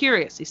very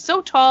curious. He's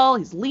so tall.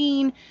 He's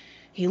lean.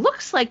 He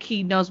looks like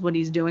he knows what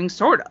he's doing,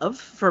 sort of,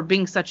 for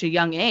being such a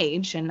young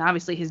age. And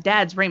obviously his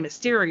dad's Rey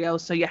Mysterio,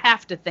 so you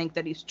have to think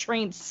that he's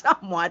trained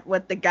somewhat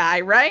with the guy,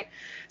 right?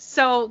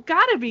 So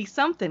gotta be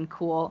something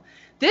cool.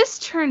 This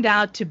turned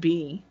out to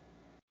be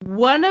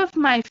one of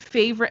my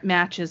favorite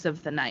matches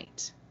of the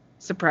night,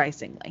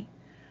 surprisingly.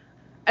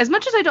 As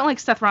much as I don't like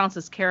Seth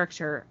Rollins'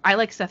 character, I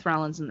like Seth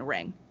Rollins in the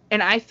ring.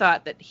 And I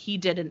thought that he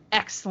did an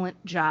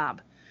excellent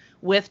job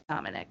with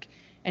Dominic.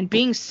 And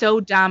being so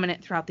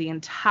dominant throughout the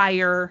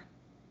entire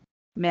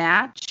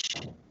match,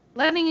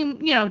 letting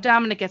him,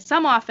 Dominic get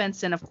some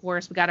offense. And, of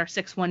course, we got our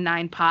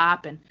 619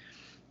 pop. And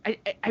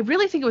I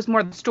really think it was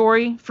more the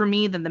story for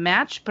me than the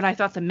match. But I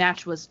thought the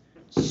match was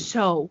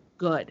so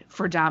good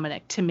for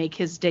Dominic to make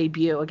his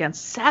debut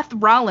against Seth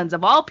Rollins,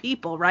 of all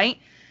people, right?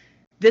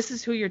 This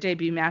is who your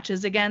debut match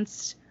is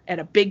against at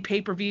a big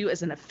pay-per-view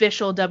as an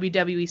official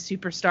WWE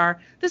superstar.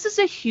 This is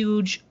a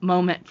huge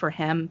moment for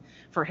him,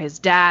 for his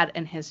dad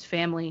and his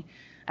family,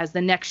 as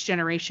the next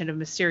generation of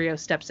Mysterio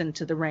steps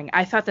into the ring.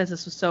 I thought that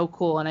this was so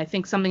cool, and I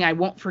think something I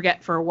won't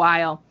forget for a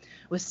while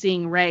was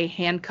seeing Rey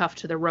handcuffed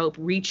to the rope,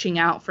 reaching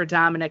out for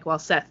Dominic while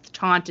Seth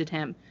taunted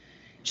him.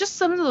 Just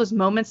some of those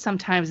moments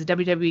sometimes the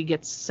WWE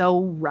gets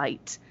so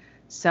right.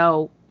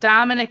 So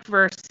Dominic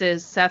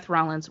versus Seth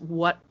Rollins,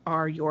 what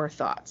are your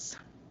thoughts?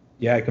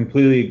 Yeah, I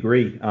completely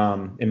agree.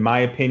 In my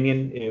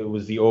opinion, it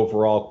was the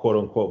overall quote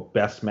unquote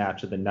best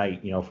match of the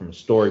night, from a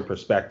story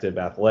perspective,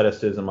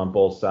 athleticism on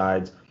both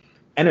sides,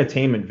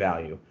 entertainment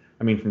value.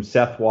 I mean, from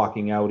Seth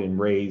walking out in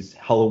Ray's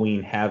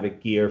Halloween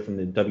Havoc gear from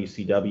the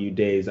WCW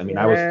days. I mean,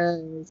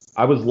 yes.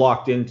 I was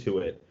locked into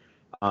it.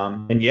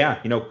 And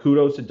yeah,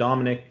 kudos to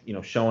Dominic,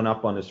 showing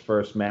up on his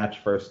first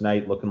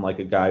night, looking like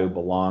a guy who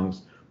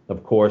belongs.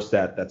 Of course,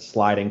 that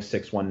sliding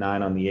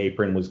 619 on the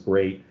apron was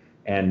great.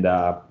 And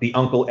the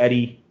Uncle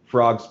Eddie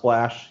frog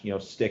splash,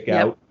 stick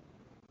out.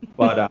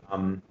 But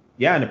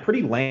yeah, in a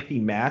pretty lengthy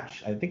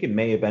match, I think it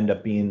may have ended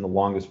up being the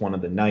longest one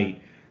of the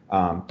night.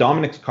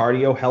 Dominic's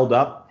cardio held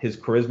up. His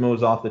charisma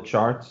was off the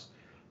charts.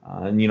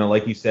 And,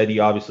 like you said, he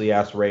obviously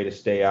asked Ray to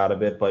stay out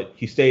of it, but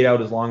he stayed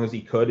out as long as he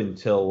could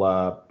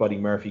until Buddy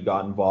Murphy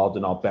got involved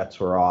and all bets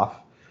were off.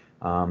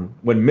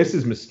 When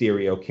Mrs.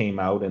 Mysterio came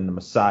out and the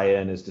Messiah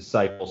and his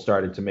disciples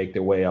started to make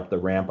their way up the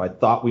ramp, I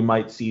thought we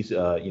might see,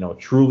 a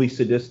truly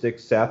sadistic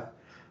Seth.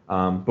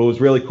 But it was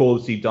really cool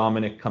to see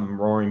Dominic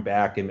come roaring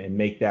back and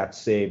make that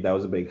save. That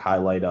was a big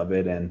highlight of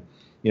it. And,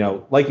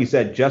 like you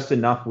said, just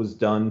enough was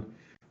done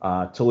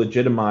to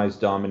legitimize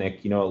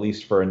Dominic, at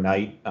least for a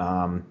night,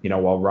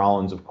 while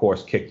Rollins, of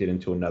course, kicked it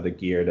into another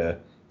gear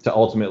to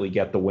ultimately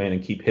get the win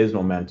and keep his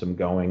momentum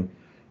going.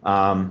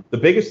 The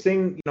biggest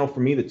thing, for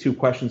me, the two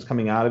questions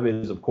coming out of it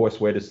is, of course,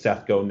 where does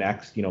Seth go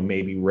next?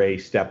 Maybe Ray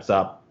steps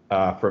up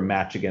for a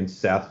match against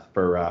Seth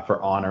for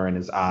honor in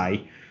his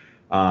eye.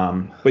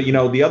 But,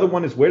 the other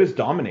one is, where does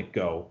Dominic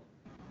go?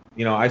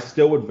 I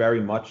still would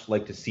very much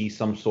like to see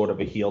some sort of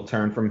a heel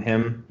turn from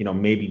him,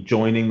 maybe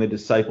joining the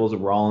disciples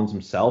of Rollins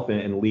himself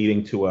and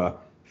leading to a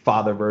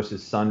father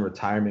versus son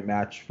retirement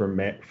match for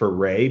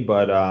Ray.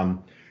 But,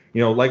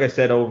 like I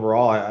said,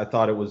 overall, I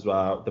thought it was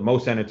the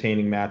most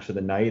entertaining match of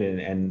the night,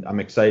 and I'm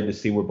excited to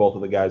see where both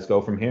of the guys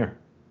go from here.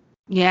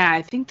 Yeah,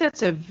 I think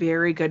that's a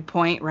very good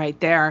point right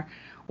there.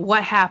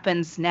 What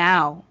happens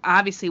now?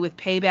 Obviously, with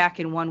Payback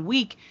in 1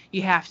 week,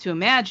 you have to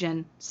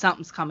imagine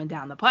something's coming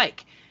down the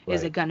pike. Right.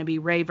 Is it going to be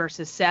Ray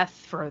versus Seth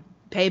for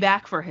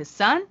Payback for his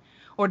son?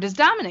 Or does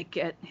Dominic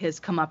get his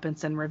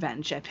comeuppance and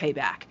revenge at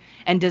Payback?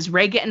 And does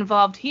Ray get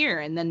involved here?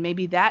 And then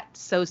maybe that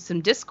sows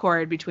some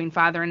discord between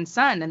father and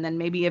son. And then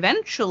maybe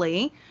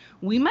eventually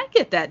we might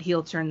get that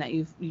heel turn that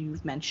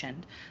you've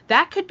mentioned.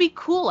 That could be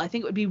cool. I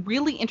think it would be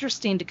really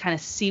interesting to kind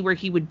of see where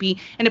he would be.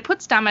 And it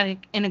puts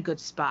Dominic in a good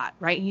spot,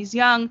 right? He's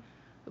young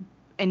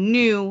and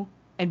new,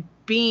 and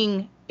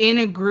being in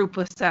a group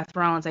with Seth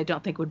Rollins, I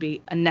don't think would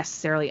be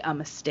necessarily a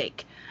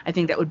mistake. I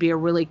think that would be a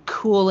really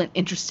cool and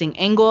interesting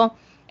angle.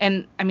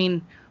 And, I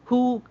mean,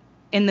 who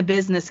in the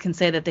business can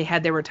say that they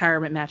had their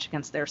retirement match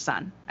against their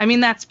son? I mean,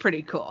 that's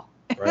pretty cool.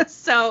 Right.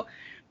 So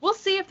we'll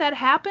see if that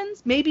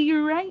happens. Maybe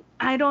you're right.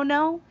 I don't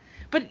know.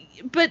 But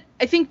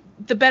I think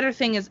the better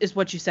thing is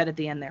what you said at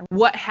the end there.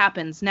 What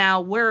happens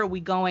now? Where are we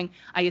going?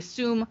 I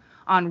assume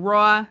on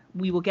Raw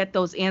we will get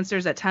those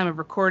answers at time of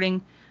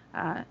recording.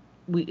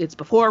 It's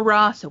before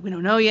Raw, so we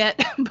don't know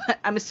yet. But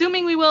I'm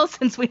assuming we will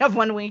since we have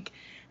 1 week.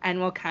 And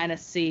we'll kind of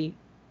see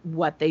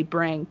what they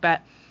bring.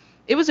 But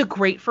it was a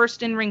great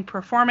first in-ring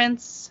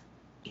performance.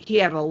 He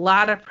had a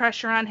lot of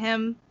pressure on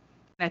him.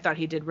 And I thought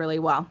he did really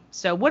well.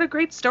 So what a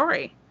great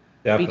story.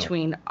 Definitely.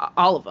 Between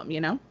all of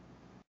them,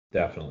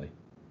 Definitely.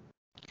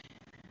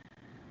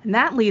 And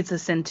that leads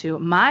us into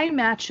my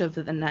match of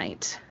the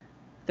night.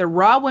 The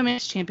Raw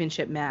Women's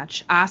Championship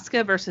match.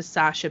 Asuka versus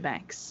Sasha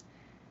Banks.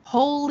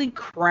 Holy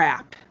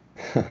crap.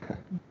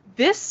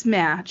 This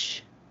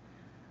match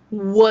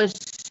was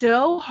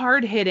so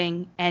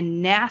hard-hitting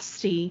and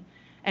nasty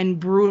and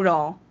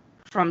brutal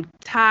from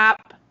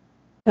top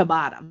to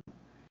bottom.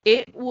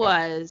 It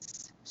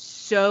was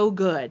so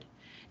good.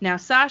 Now,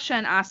 Sasha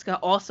and Asuka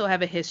also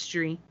have a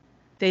history.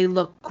 They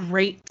look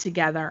great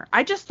together.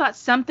 I just thought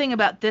something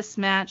about this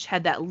match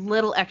had that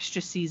little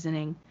extra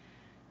seasoning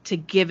to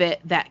give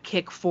it that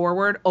kick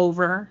forward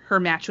over her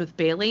match with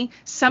Bayley.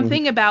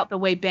 Something about the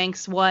way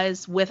Banks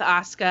was with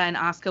Asuka and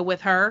Asuka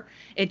with her,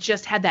 it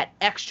just had that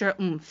extra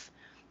oomph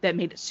that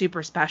made it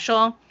super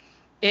special.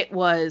 It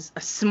was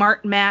a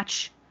smart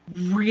match,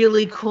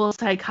 really cool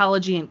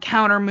psychology and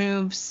counter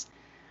moves.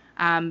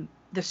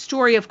 The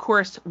story, of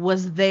course,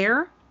 was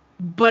there,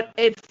 but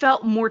it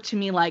felt more to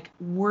me like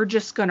we're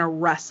just going to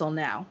wrestle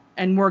now,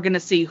 and we're going to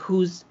see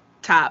who's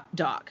top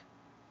dog.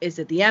 Is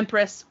it the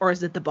Empress or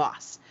is it the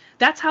Boss?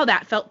 That's how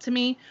that felt to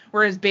me,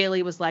 whereas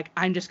Bayley was like,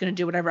 I'm just going to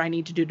do whatever I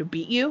need to do to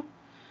beat you.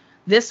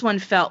 This one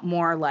felt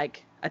more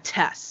like a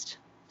test.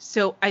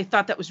 So I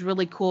thought that was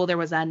really cool. There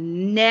was a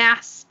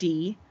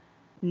nasty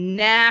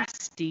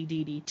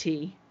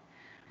DDT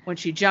when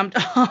she jumped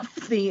off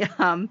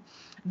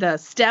the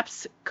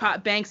steps,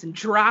 caught Banks and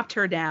dropped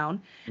her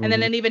down. And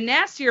then an even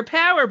nastier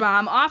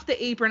powerbomb off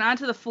the apron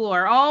onto the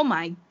floor. Oh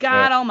my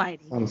God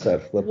almighty.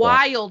 Sunset flip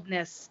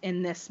Wildness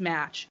in this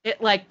match.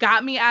 It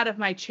got me out of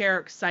my chair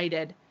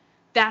excited.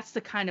 That's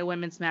the kind of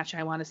women's match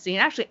I want to see.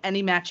 And actually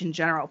any match in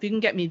general. If you can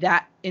get me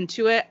that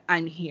into it,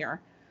 I'm here.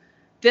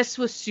 This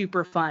was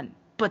super fun.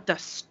 But the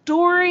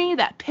story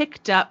that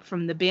picked up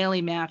from the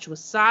Bayley match was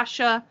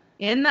Sasha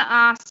in the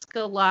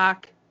Asuka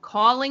lock,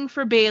 calling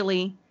for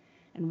Bayley.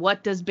 And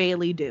what does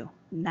Bayley do?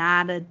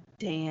 Not a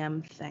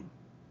damn thing.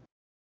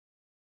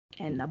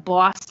 And the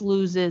Boss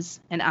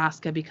loses, and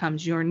Asuka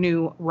becomes your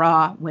new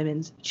Raw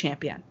Women's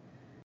Champion.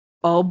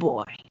 Oh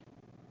boy.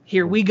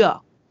 Here we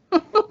go.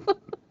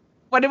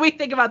 What do we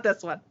think about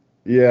this one?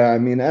 Yeah, I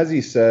mean, as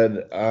you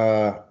said,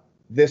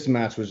 this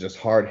match was just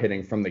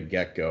hard-hitting from the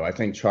get-go. I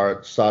think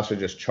Sasha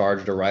just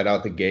charged her right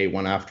out the gate,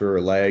 went after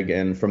her leg,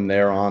 and from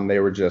there on, they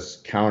were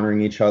just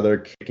countering each other,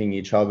 kicking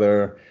each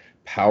other,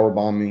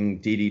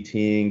 powerbombing,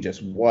 DDTing,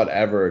 just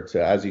whatever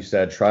to, as you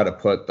said, try to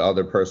put the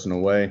other person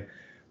away.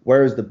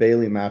 Whereas the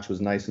Bayley match was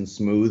nice and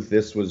smooth,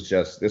 this was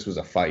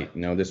a fight.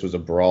 This was a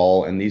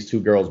brawl, and these two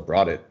girls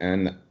brought it.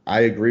 And I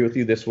agree with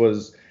you. This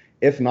was,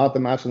 if not the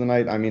match of the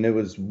night, I mean, it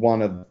was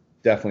one of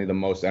definitely the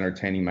most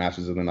entertaining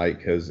matches of the night,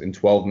 because in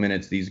 12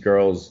 minutes, these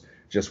girls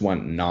just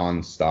went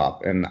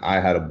nonstop, and I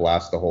had a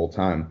blast the whole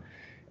time.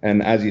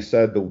 And as you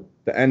said, the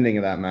ending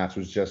of that match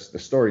was just, the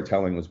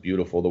storytelling was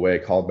beautiful. The way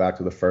it called back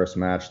to the first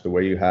match, the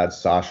way you had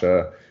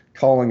Sasha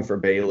calling for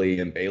Bayley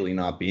and Bayley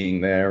not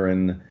being there,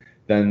 and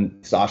then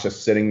Sasha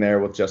sitting there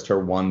with just her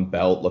one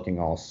belt looking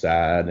all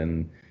sad.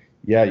 And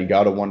yeah, you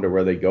got to wonder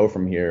where they go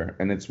from here.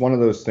 And it's one of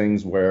those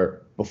things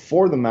where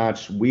before the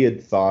match, we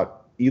had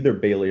thought either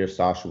Bayley or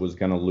Sasha was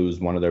going to lose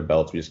one of their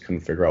belts. We just couldn't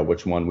figure out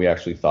which one. We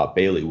actually thought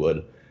Bayley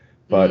would.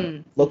 But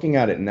looking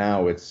at it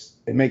now, it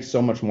makes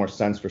so much more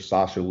sense for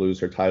Sasha to lose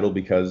her title,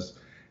 because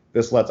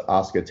this lets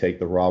Asuka take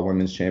the Raw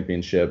Women's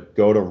Championship,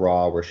 go to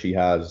Raw where she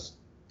has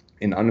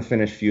an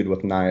unfinished feud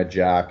with Nia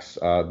Jax.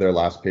 Their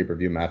last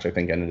pay-per-view match, I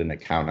think, ended in a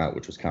count-out,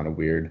 which was kind of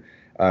weird.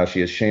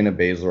 She has Shayna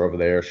Baszler over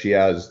there. She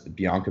has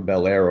Bianca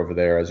Belair over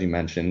there, as you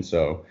mentioned.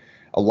 So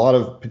a lot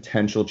of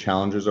potential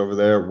challengers over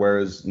there,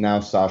 whereas now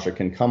Sasha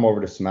can come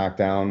over to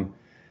SmackDown,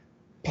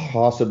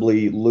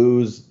 possibly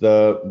lose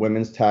the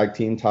women's tag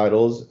team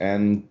titles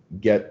and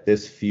get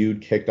this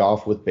feud kicked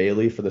off with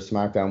Bayley for the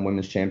SmackDown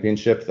Women's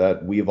Championship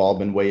that we've all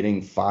been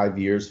waiting 5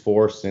 years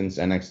for since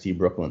NXT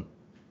Brooklyn.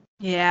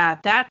 Yeah,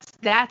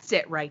 that's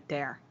it right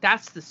there.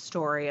 That's the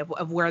story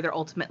of where they're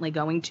ultimately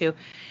going to.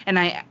 And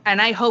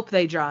I hope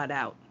they draw it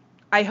out.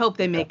 I hope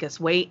they make us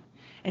wait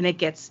and it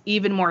gets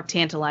even more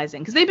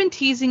tantalizing, because they've been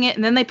teasing it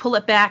and then they pull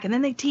it back and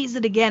then they tease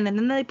it again and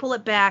then they pull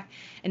it back,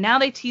 and now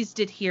they teased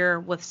it here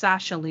with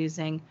Sasha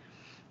losing.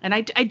 And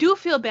I do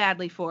feel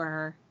badly for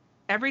her.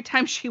 Every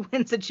time she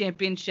wins a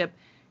championship,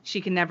 she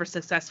can never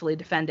successfully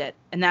defend it,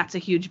 and that's a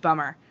huge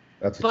bummer.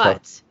 It's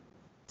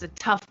a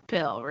tough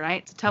pill,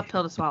 right? It's a tough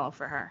pill to swallow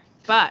for her.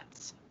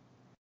 But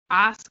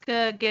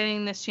Asuka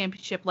getting this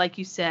championship, like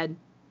you said,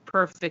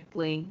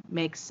 perfectly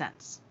makes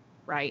sense,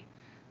 right?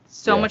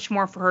 So much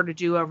more for her to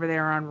do over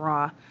there on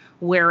Raw.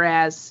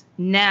 Whereas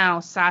now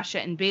Sasha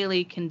and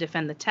Bayley can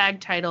defend the tag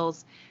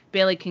titles.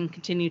 Bayley can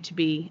continue to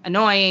be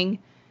annoying.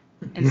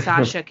 And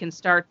Sasha can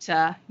start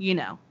to,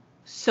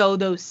 sow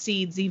those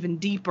seeds even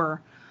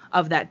deeper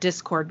of that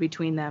discord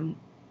between them.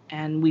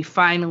 And we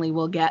finally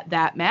will get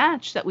that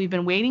match that we've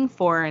been waiting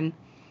for. And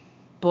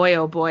boy,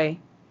 oh boy,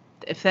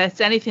 if that's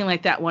anything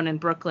like that one in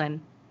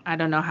Brooklyn, I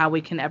don't know how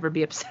we can ever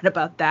be upset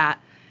about that.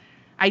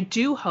 I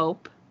do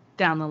hope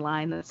down the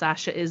line that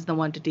Sasha is the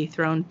one to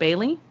dethrone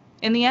Bayley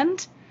in the end.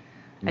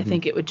 Mm-hmm. I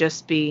think it would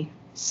just be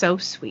so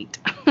sweet.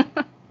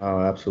 Oh,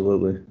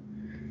 absolutely.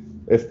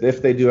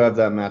 If they do have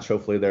that match,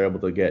 hopefully they're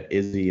able to get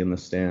Izzy in the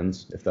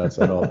stands, if that's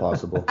at all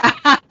possible.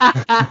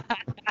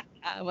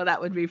 Well, that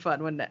would be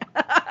fun, wouldn't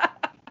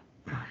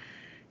it?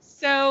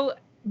 So,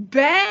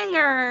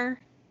 banger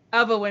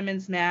of a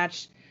women's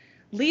match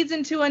leads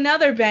into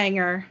another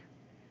banger,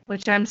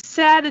 which I'm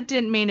sad it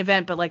didn't main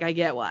event, but I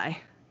get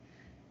why.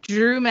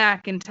 Drew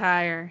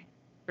McIntyre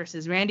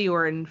versus Randy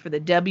Orton for the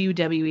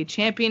WWE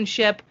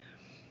Championship.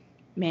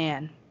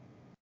 Man,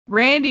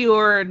 Randy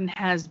Orton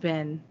has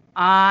been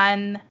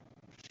on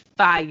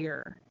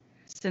fire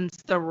since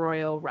the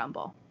Royal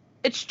Rumble.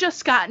 It's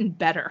just gotten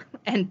better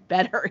and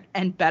better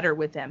and better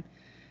with him.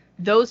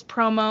 Those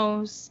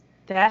promos,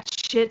 that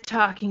shit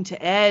talking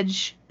to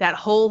Edge, that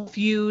whole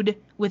feud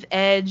with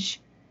Edge,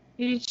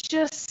 it's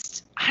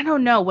just, I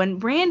don't know, when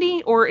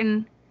Randy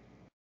Orton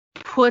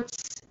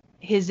puts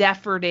his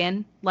effort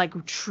in,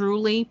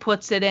 truly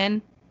puts it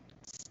in,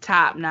 it's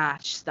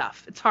top-notch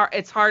stuff.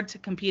 It's hard to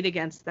compete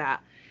against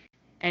that.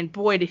 And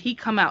boy, did he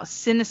come out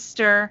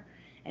sinister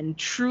and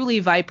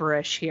truly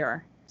viperish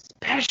here,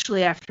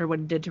 especially after what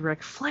he did to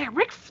Ric Flair.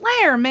 Ric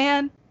Flair,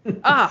 man.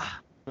 Oh,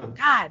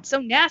 God, so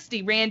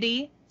nasty,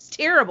 Randy. It's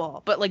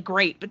terrible, but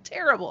great, but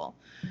terrible.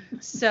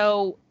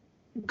 So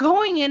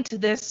going into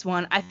this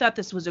one, I thought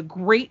this was a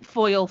great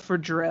foil for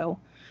Drew.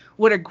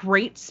 What a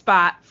great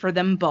spot for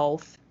them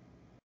both.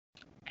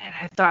 And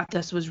I thought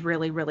this was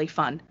really, really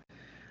fun.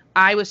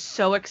 I was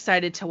so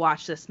excited to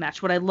watch this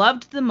match. What I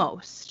loved the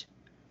most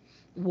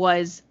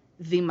was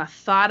the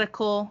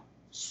methodical,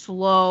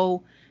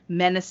 slow,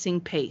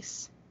 menacing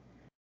pace.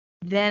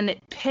 Then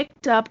it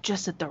picked up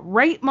just at the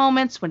right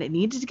moments when it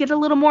needed to get a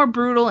little more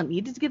brutal and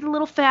needed to get a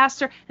little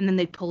faster, and then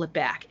they'd pull it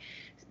back.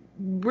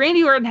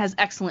 Randy Orton has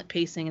excellent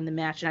pacing in the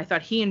match, and I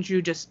thought he and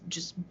Drew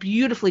just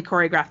beautifully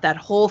choreographed that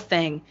whole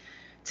thing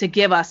to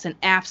give us an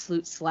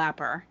absolute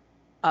slapper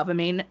of a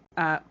main,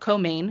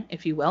 co-main,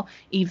 if you will,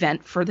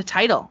 event for the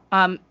title.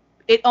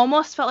 It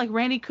almost felt like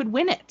Randy could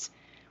win it,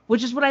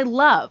 which is what I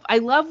love. I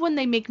love when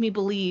they make me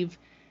believe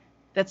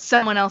that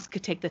someone else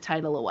could take the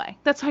title away.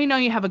 That's how you know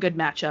you have a good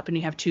matchup and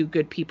you have two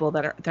good people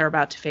they're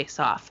about to face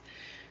off.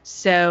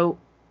 So,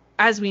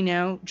 as we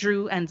know,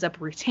 Drew ends up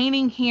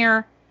retaining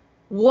here.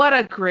 What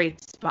a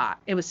great spot.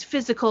 It was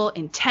physical,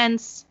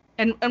 intense,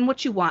 and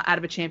what you want out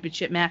of a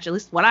championship match, at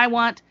least what I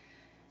want.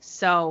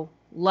 So,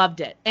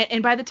 loved it.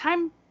 And by the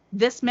time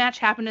this match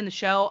happened in the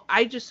show,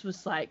 I just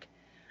was like,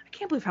 I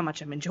can't believe how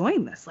much I'm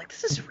enjoying this.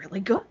 This is really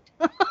good.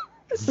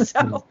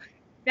 So,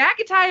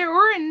 McIntyre,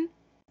 Orton,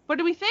 what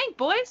do we think,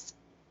 boys?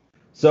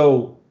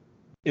 So,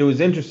 it was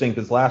interesting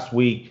because last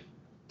week,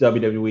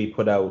 WWE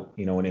put out,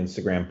 an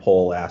Instagram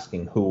poll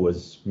asking who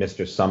was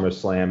Mr.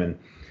 SummerSlam.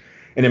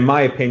 And in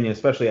my opinion,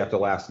 especially after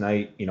last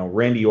night,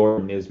 Randy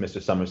Orton is Mr.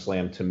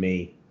 SummerSlam to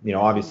me.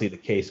 Obviously the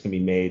case can be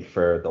made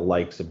for the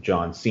likes of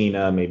John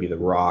Cena, maybe The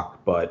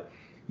Rock, but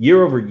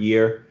year over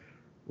year,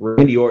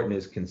 Randy Orton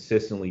has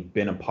consistently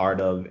been a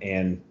part of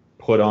and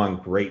put on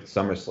great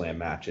SummerSlam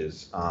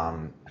matches.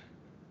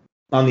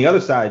 On the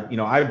other side,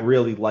 I've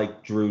really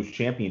liked Drew's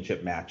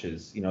championship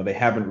matches. They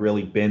haven't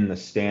really been the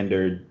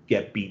standard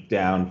get beat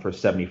down for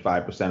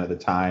 75% of the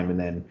time and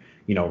then,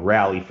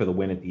 rally for the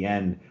win at the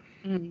end.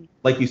 Mm-hmm.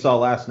 Like you saw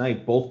last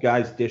night, both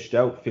guys dished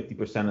out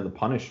 50% of the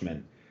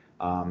punishment.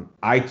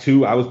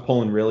 I was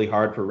pulling really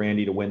hard for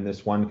Randy to win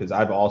this one because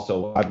I've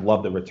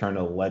loved the return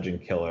of the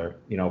Legend Killer,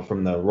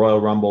 from the Royal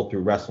Rumble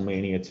through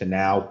WrestleMania to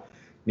now.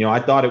 I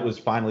thought it was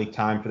finally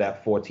time for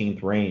that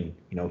 14th reign.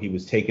 He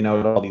was taking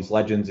out all these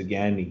legends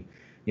again. He,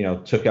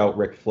 took out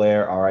Ric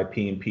Flair,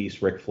 R.I.P. in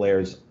peace, Ric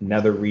Flair's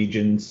nether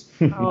regions.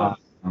 Oh.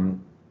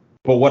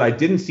 But what I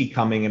didn't see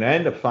coming, and I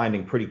ended up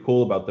finding pretty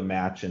cool about the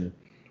match, and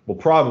will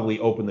probably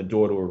open the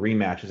door to a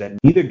rematch, is that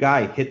neither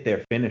guy hit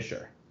their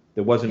finisher.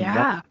 There wasn't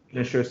one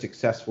finisher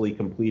successfully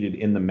completed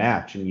in the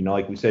match. And,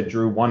 like we said,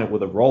 Drew won it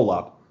with a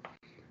roll-up.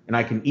 And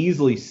I can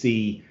easily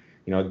see,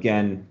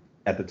 again,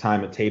 at the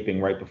time of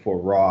taping right before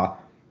Raw,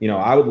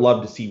 I would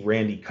love to see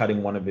Randy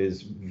cutting one of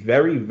his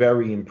very,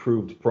 very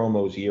improved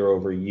promos year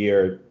over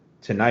year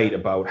tonight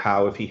about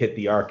how if he hit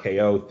the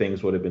RKO,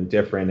 things would have been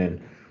different.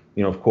 And,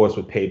 of course,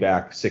 with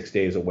Payback 6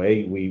 days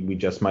away, we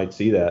just might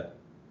see that.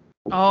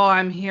 Oh,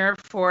 I'm here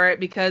for it,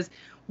 because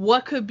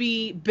what could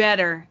be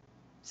better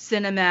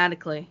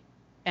cinematically,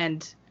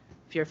 and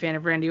if you're a fan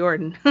of Randy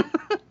Orton,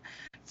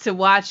 to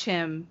watch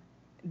him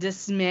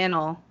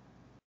dismantle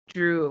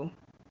Drew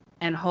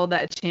and hold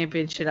that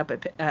championship up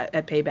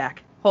at Payback.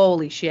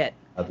 Holy shit.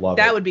 I'd love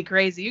that it. Would be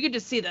crazy. You could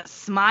just see the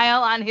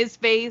smile on his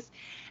face,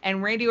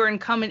 and Randy Orton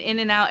coming in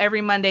and out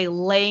every Monday,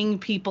 laying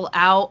people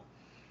out.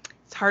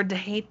 It's hard to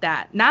hate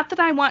that. Not that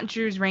I want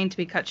Drew's reign to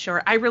be cut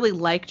short. I really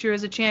like Drew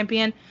as a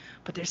champion,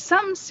 but there's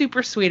something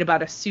super sweet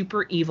about a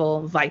super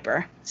evil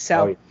Viper.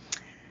 So,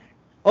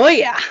 oh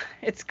yeah,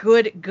 it's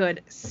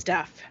good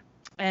stuff.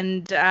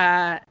 And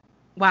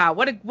wow,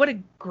 what a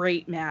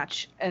great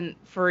match, and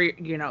for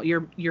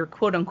your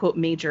quote unquote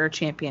major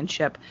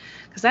championship,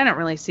 because I don't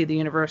really see the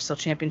Universal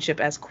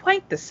Championship as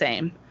quite the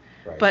same,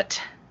 but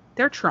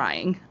they're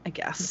trying, I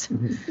guess.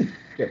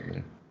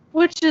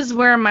 Which is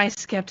where my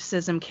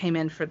skepticism came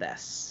in for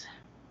this.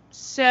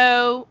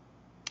 So,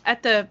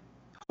 at the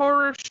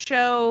horror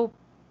show,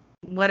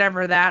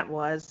 whatever that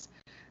was,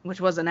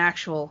 which was an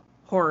actual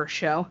horror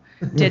show,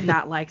 did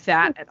not like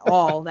that at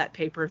all, that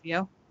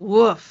pay-per-view.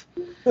 Woof.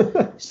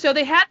 So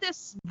they had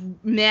this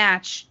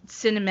match,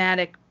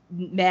 cinematic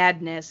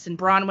madness, and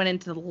Braun went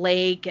into the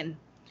lake and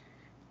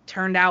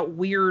turned out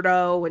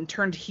weirdo and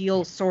turned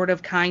heel sort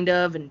of, kind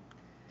of, and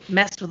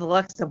messed with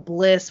Alexa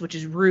Bliss, which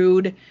is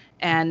rude,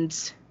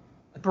 and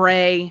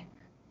Bray.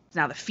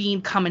 Now the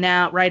Fiend coming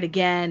out right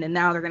again, and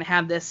now they're going to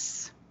have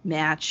this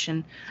match.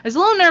 And I was a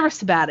little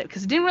nervous about it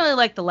because I didn't really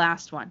like the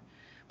last one.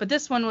 But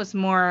this one was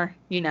more,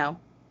 in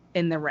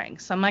the ring.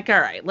 So I'm like, all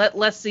right,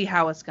 let's see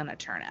how it's going to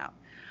turn out.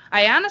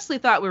 I honestly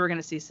thought we were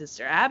going to see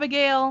Sister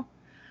Abigail.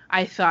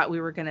 I thought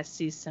we were going to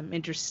see some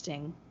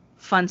interesting,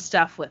 fun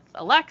stuff with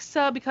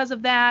Alexa because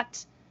of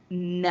that.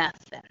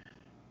 Nothing.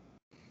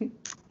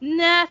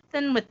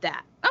 Nothing with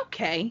that.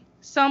 Okay.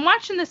 So I'm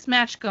watching this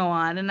match go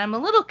on, and I'm a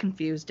little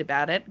confused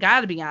about it.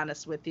 Gotta be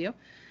honest with you.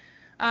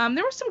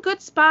 There were some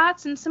good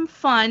spots and some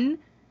fun,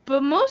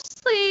 but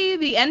mostly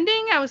the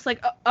ending, I was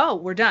like, oh,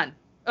 we're done.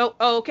 Oh,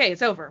 okay,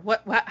 it's over.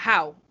 What,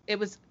 how? It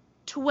was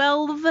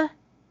 12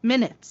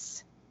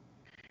 minutes.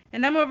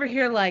 And I'm over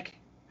here like,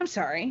 I'm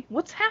sorry,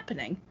 what's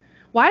happening?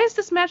 Why is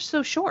this match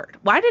so short?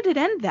 Why did it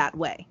end that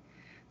way?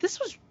 This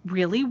was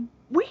really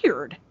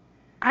weird.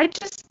 I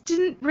just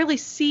didn't really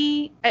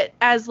see it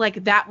as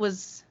like that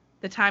was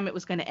the time it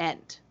was going to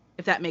end,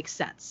 if that makes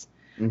sense.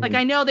 Mm-hmm. Like,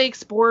 I know they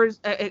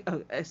exposed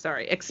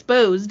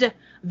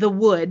the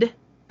wood.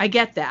 I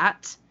get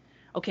that.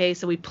 Okay,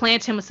 so we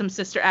plant him with some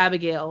Sister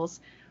Abigails.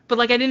 But,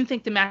 like, I didn't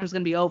think the match was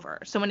going to be over.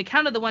 So when he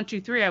counted the 1,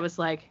 2, 3, I was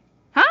like,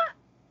 huh?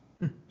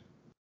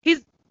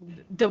 He's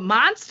the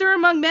monster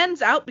among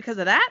men's out because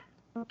of that?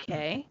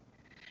 Okay.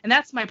 And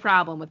that's my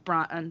problem with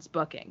Braun's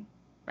booking,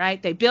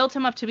 right? They built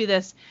him up to be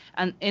this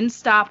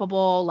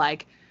unstoppable,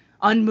 like,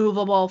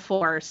 unmovable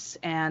force,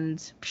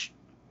 and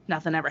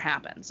nothing ever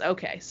happens.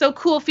 Okay, so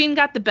cool. Fiend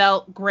got the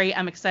belt. Great.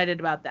 I'm excited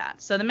about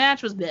that. So the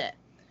match was bleh.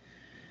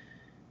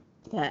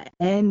 The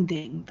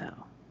ending,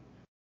 though.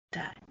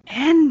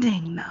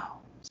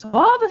 So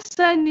all of a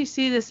sudden you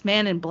see this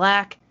man in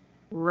black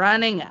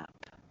running up,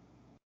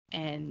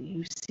 and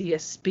you see a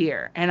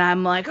spear. And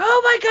I'm like,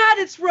 oh my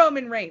God, it's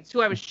Roman Reigns,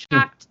 who I was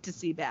shocked to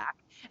see back.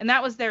 And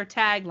that was their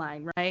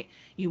tagline, right?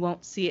 You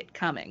won't see it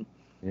coming.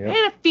 Yep. I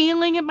had a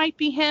feeling it might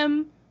be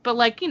him. But,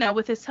 like,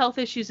 with his health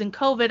issues and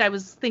COVID, I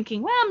was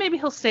thinking, well, maybe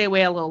he'll stay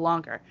away a little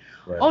longer.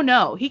 Right. Oh,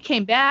 no. He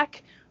came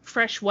back,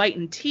 fresh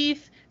whitened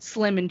teeth,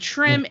 slim and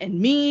trim and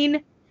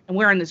mean, and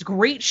wearing this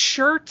great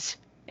shirt.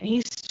 And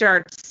he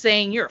starts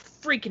saying, you're a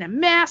freak in a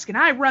mask, and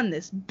I run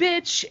this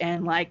bitch.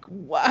 And, like,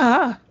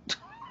 wow.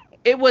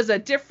 It was a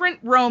different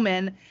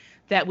Roman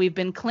that we've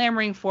been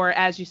clamoring for,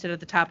 as you said at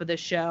the top of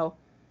this show.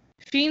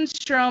 Fiend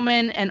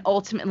Strowman, and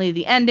ultimately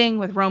the ending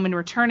with Roman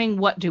returning.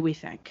 What do we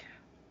think?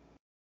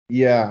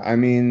 Yeah, I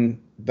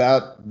mean,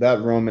 that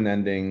Roman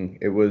ending,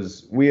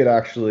 we had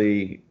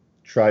actually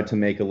tried to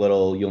make a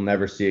little you'll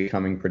never see it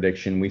coming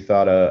prediction. We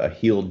thought a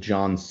heel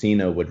John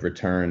Cena would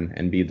return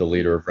and be the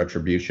leader of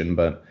Retribution,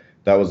 but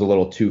that was a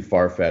little too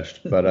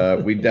far-fetched.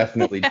 But we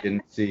definitely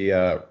didn't see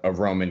a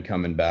Roman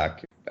coming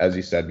back, as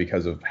you said,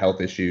 because of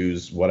health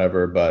issues,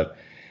 whatever. But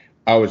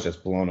I was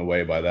just blown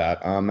away by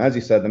that. As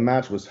you said, the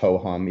match was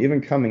ho-hum.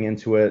 Even coming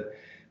into it,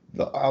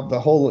 the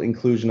whole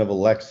inclusion of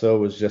Alexa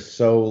was just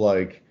so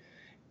like,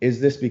 is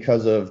this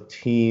because of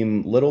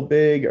Team Little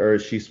Big, or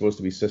is she supposed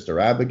to be Sister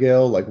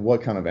Abigail? Like,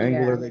 what kind of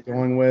angle are they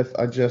going with?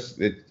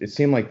 It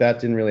seemed like that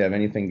didn't really have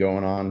anything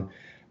going on.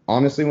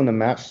 Honestly, when the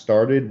match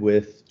started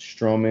with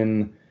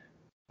Strowman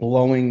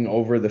blowing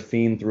over the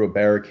Fiend through a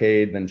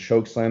barricade, then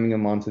choke slamming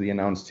him onto the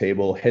announce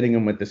table, hitting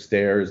him with the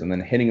stairs, and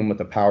then hitting him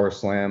with a power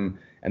slam,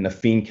 and the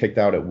Fiend kicked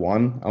out at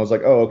 1. I was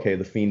like, oh, okay,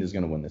 the Fiend is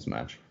going to win this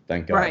match.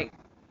 Thank God. Right.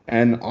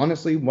 And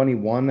honestly, when he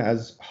won,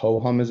 as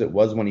ho-hum as it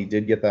was when he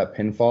did get that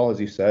pinfall, as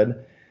you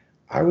said,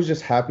 I was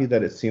just happy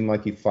that it seemed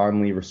like he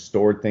finally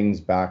restored things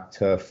back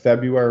to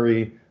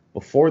February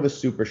before the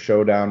Super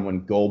Showdown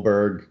when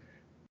Goldberg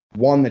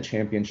won the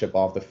championship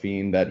off the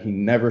Fiend that he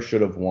never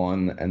should have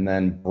won, and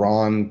then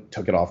Braun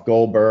took it off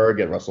Goldberg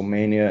at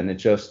WrestleMania, and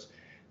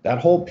that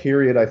whole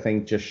period I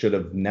think just should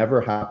have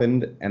never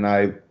happened, and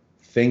I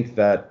think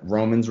that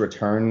Roman's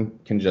return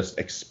can just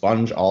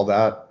expunge all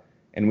that,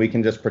 and we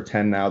can just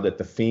pretend now that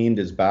the Fiend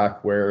is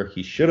back where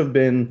he should have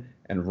been,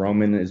 and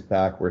Roman is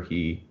back where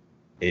he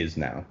is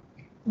now.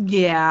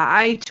 Yeah,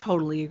 I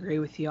totally agree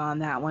with you on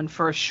that one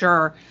for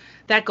sure.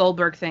 That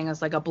Goldberg thing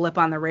is like a blip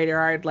on the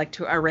radar I'd like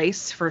to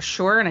erase for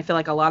sure. And I feel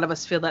like a lot of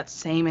us feel that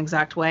same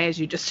exact way as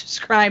you just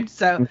described.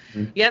 So,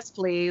 yes,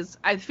 please.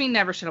 I think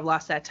never should have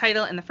lost that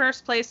title in the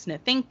first place. No,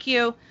 thank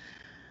you.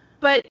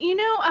 But,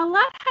 a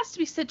lot has to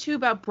be said, too,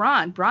 about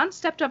Braun. Braun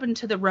stepped up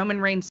into the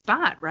Roman Reigns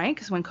spot, right?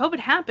 Because when COVID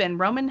happened,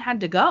 Roman had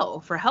to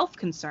go for health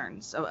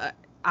concerns,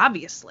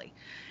 obviously.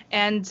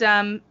 And,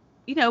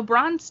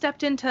 Braun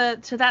stepped into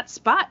that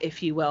spot,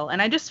 if you will.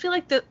 And I just feel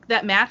like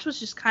that match was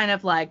just kind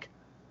of like,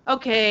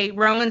 okay,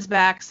 Roman's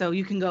back, so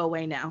you can go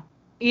away now.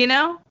 So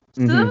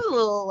that was a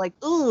little like,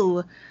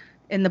 ooh,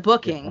 in the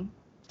booking.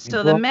 Yeah.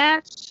 So the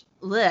match,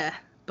 bleh.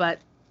 But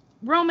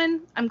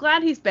Roman, I'm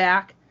glad he's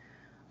back.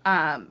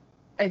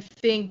 I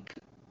think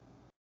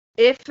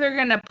if they're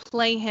going to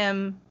play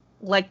him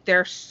like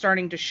they're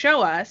starting to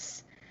show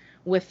us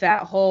with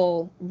that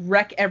whole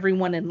wreck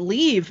everyone and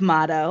leave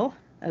motto,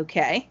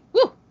 okay,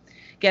 woo,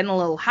 getting a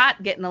little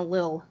hot, getting a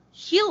little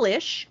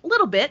heelish, a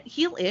little bit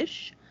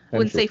heelish. I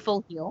wouldn't say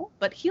full heel,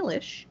 but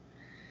heelish.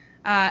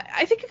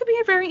 I think it could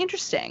be very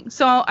interesting.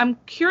 So I'm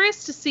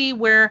curious to see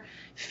where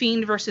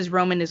Fiend versus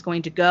Roman is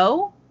going to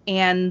go.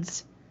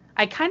 And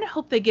I kind of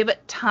hope they give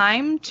it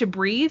time to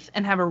breathe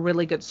and have a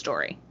really good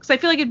story. Because I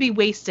feel like it'd be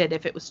wasted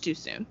if it was too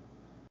soon.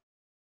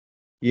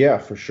 Yeah,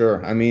 for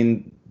sure. I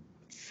mean,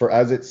 for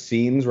as it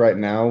seems right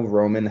now,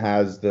 Roman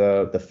has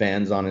the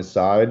fans on his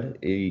side.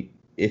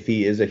 If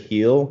he is a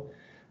heel,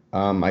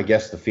 I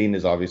guess the Fiend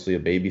is obviously a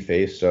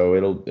babyface, so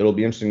it'll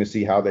be interesting to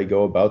see how they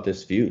go about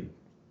this feud.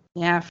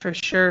 Yeah, for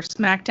sure.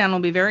 SmackDown will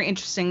be very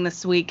interesting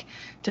this week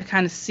to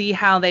kind of see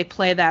how they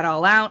play that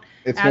all out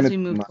as we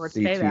move towards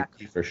Payback.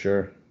 For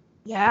sure.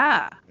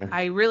 Yeah,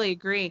 I really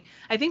agree.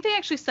 I think they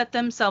actually set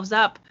themselves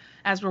up,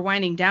 as we're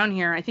winding down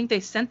here, I think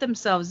they set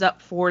themselves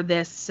up for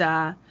this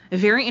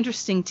very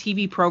interesting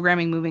TV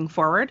programming moving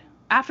forward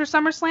after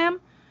SummerSlam.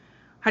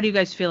 How do you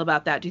guys feel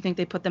about that? Do you think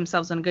they put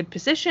themselves in a good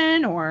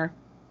position, or?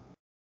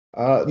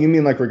 You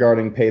mean like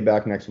regarding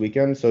Payback next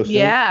weekend? So soon?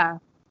 Yeah.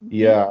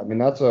 Yeah, I mean,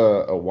 that's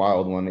a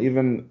wild one.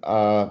 Even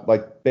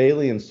like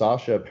Bayley and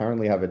Sasha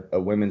apparently have a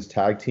women's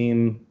tag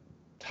team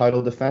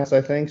title defense,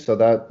 I think, so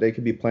that they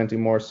could be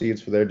planting more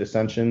seeds for their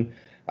dissension.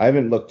 I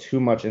haven't looked too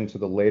much into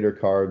the later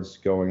cards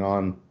going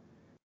on,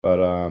 but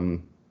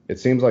it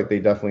seems like they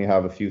definitely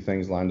have a few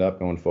things lined up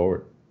going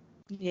forward.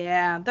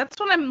 Yeah, that's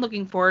what I'm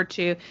looking forward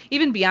to,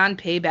 even beyond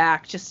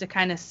Payback, just to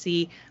kind of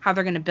see how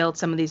they're going to build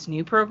some of these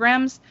new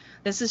programs.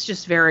 This is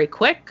just very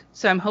quick,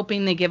 so I'm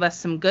hoping they give us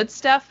some good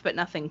stuff, but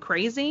nothing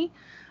crazy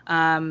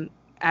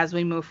as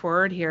we move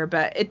forward here.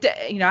 But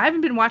I haven't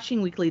been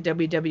watching weekly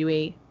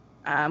WWE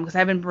because I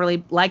haven't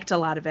really liked a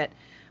lot of it.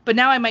 But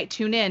now I might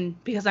tune in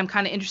because I'm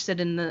kind of interested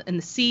in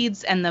the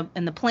seeds and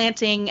the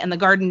planting and the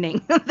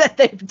gardening that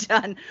they've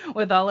done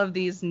with all of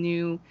these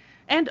new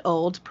and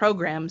old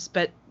programs.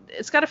 But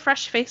it's got a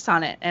fresh face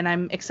on it, and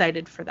I'm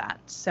excited for that.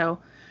 So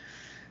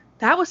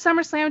that was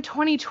SummerSlam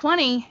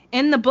 2020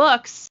 in the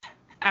books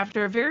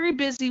after a very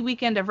busy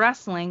weekend of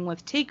wrestling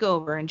with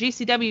TakeOver and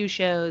GCW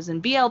shows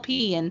and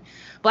BLP and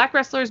Black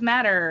Wrestlers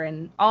Matter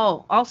and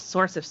all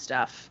sorts of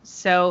stuff.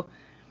 So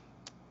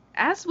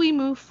as we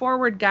move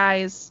forward,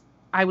 guys,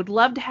 I would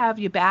love to have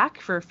you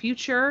back for a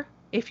future.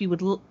 If you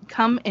would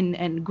come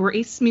and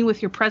grace me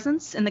with your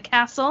presence in the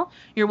castle,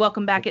 you're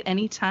welcome back at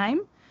any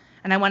time.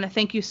 And I want to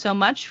thank you so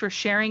much for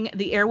sharing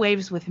the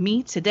airwaves with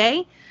me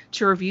today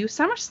to review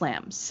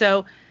SummerSlam.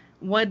 So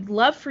would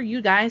love for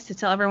you guys to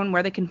tell everyone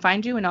where they can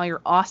find you and all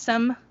your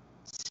awesome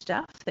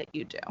stuff that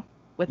you do.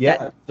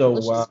 So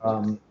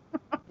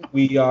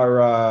we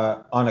are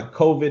on a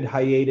COVID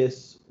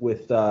hiatus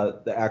with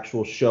the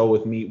actual show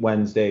with Meat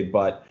Wednesday,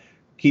 but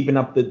keeping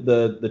up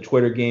the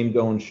Twitter game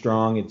going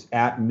strong. It's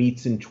at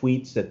Meats and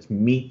Tweets. That's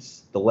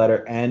Meats, the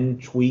letter N,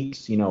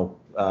 Tweets,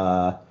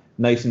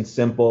 nice and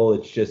simple.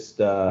 It's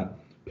just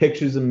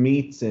pictures of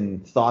meats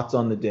and thoughts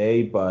on the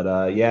day.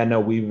 But yeah, no,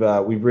 we've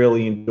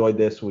really enjoyed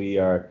this. We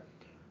are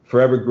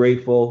forever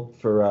grateful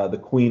for the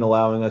Queen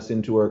allowing us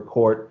into her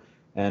court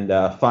and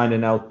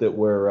finding out that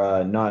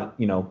we're not,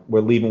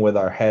 we're leaving with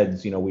our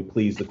heads. We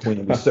please the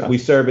Queen. We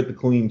serve at the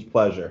Queen's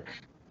pleasure.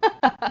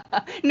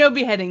 No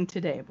beheading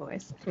today,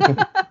 boys.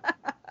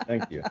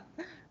 Thank you.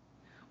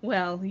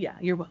 Well, yeah,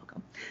 you're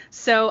welcome.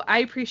 So I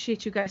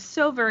appreciate you guys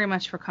so very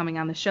much for coming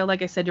on the show.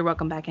 Like I said, you're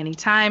welcome back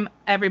anytime.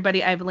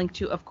 Everybody, I've linked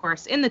to, of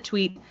course, in the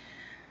tweet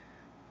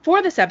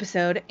for this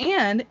episode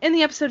and in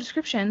the episode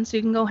description, so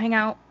you can go hang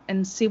out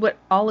and see what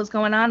all is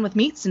going on with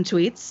meets and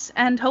tweets.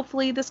 And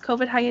hopefully this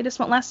COVID hiatus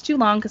won't last too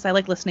long, because I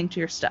like listening to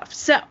your stuff.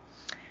 So,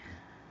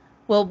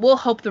 well, we'll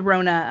hope the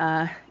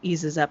Rona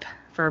eases up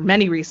for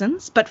many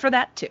reasons, but for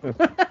that too.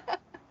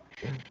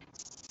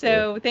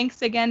 So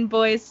thanks again,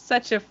 boys.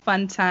 Such a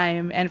fun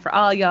time. And for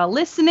all y'all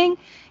listening,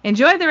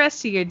 enjoy the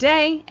rest of your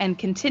day and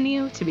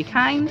continue to be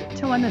kind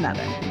to one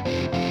another.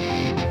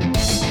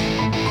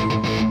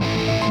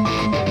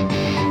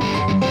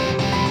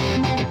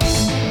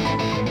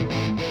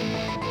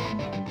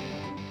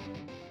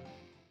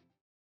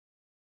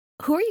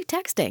 Who are you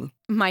texting?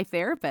 My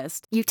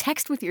therapist. You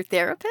text with your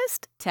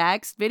therapist?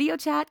 Text, video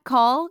chat,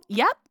 call.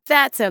 Yep.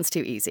 That sounds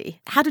too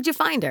easy. How did you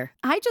find her?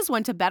 I just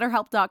went to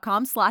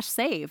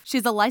betterhelp.com/save.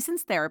 She's a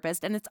licensed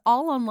therapist and it's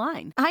all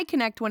online. I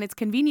connect when it's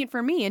convenient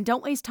for me and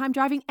don't waste time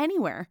driving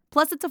anywhere.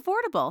 Plus, it's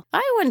affordable.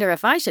 I wonder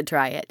if I should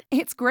try it.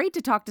 It's great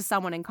to talk to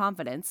someone in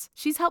confidence.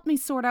 She's helped me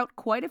sort out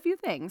quite a few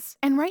things.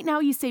 And right now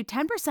you save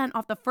 10%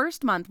 off the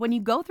first month when you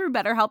go through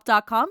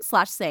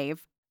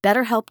betterhelp.com/save.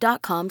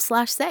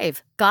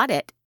 BetterHelp.com/save. Got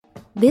it.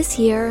 This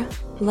year,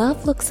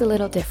 love looks a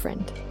little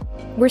different.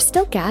 We're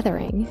still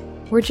gathering.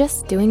 We're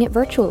just doing it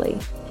virtually.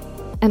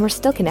 And we're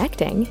still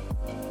connecting.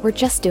 We're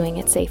just doing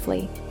it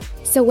safely.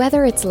 So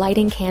whether it's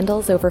lighting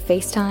candles over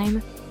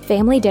FaceTime,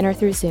 family dinner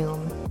through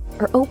Zoom,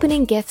 or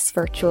opening gifts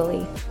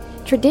virtually,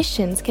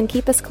 traditions can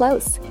keep us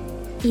close,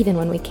 even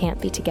when we can't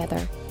be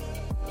together.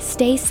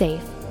 Stay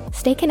safe,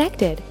 stay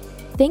connected,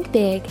 think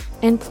big,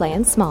 and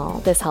plan small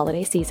this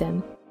holiday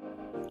season.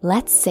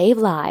 Let's save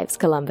lives,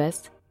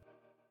 Columbus.